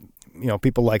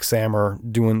people like Sam are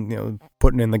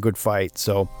putting in the good fight.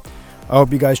 So I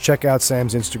hope you guys check out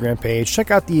Sam's Instagram page,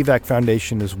 check out the EVAC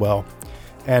Foundation as well.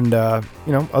 And,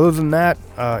 other than that,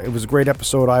 it was a great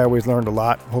episode. I always learned a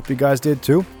lot. Hope you guys did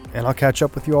too. And I'll catch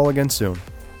up with you all again soon.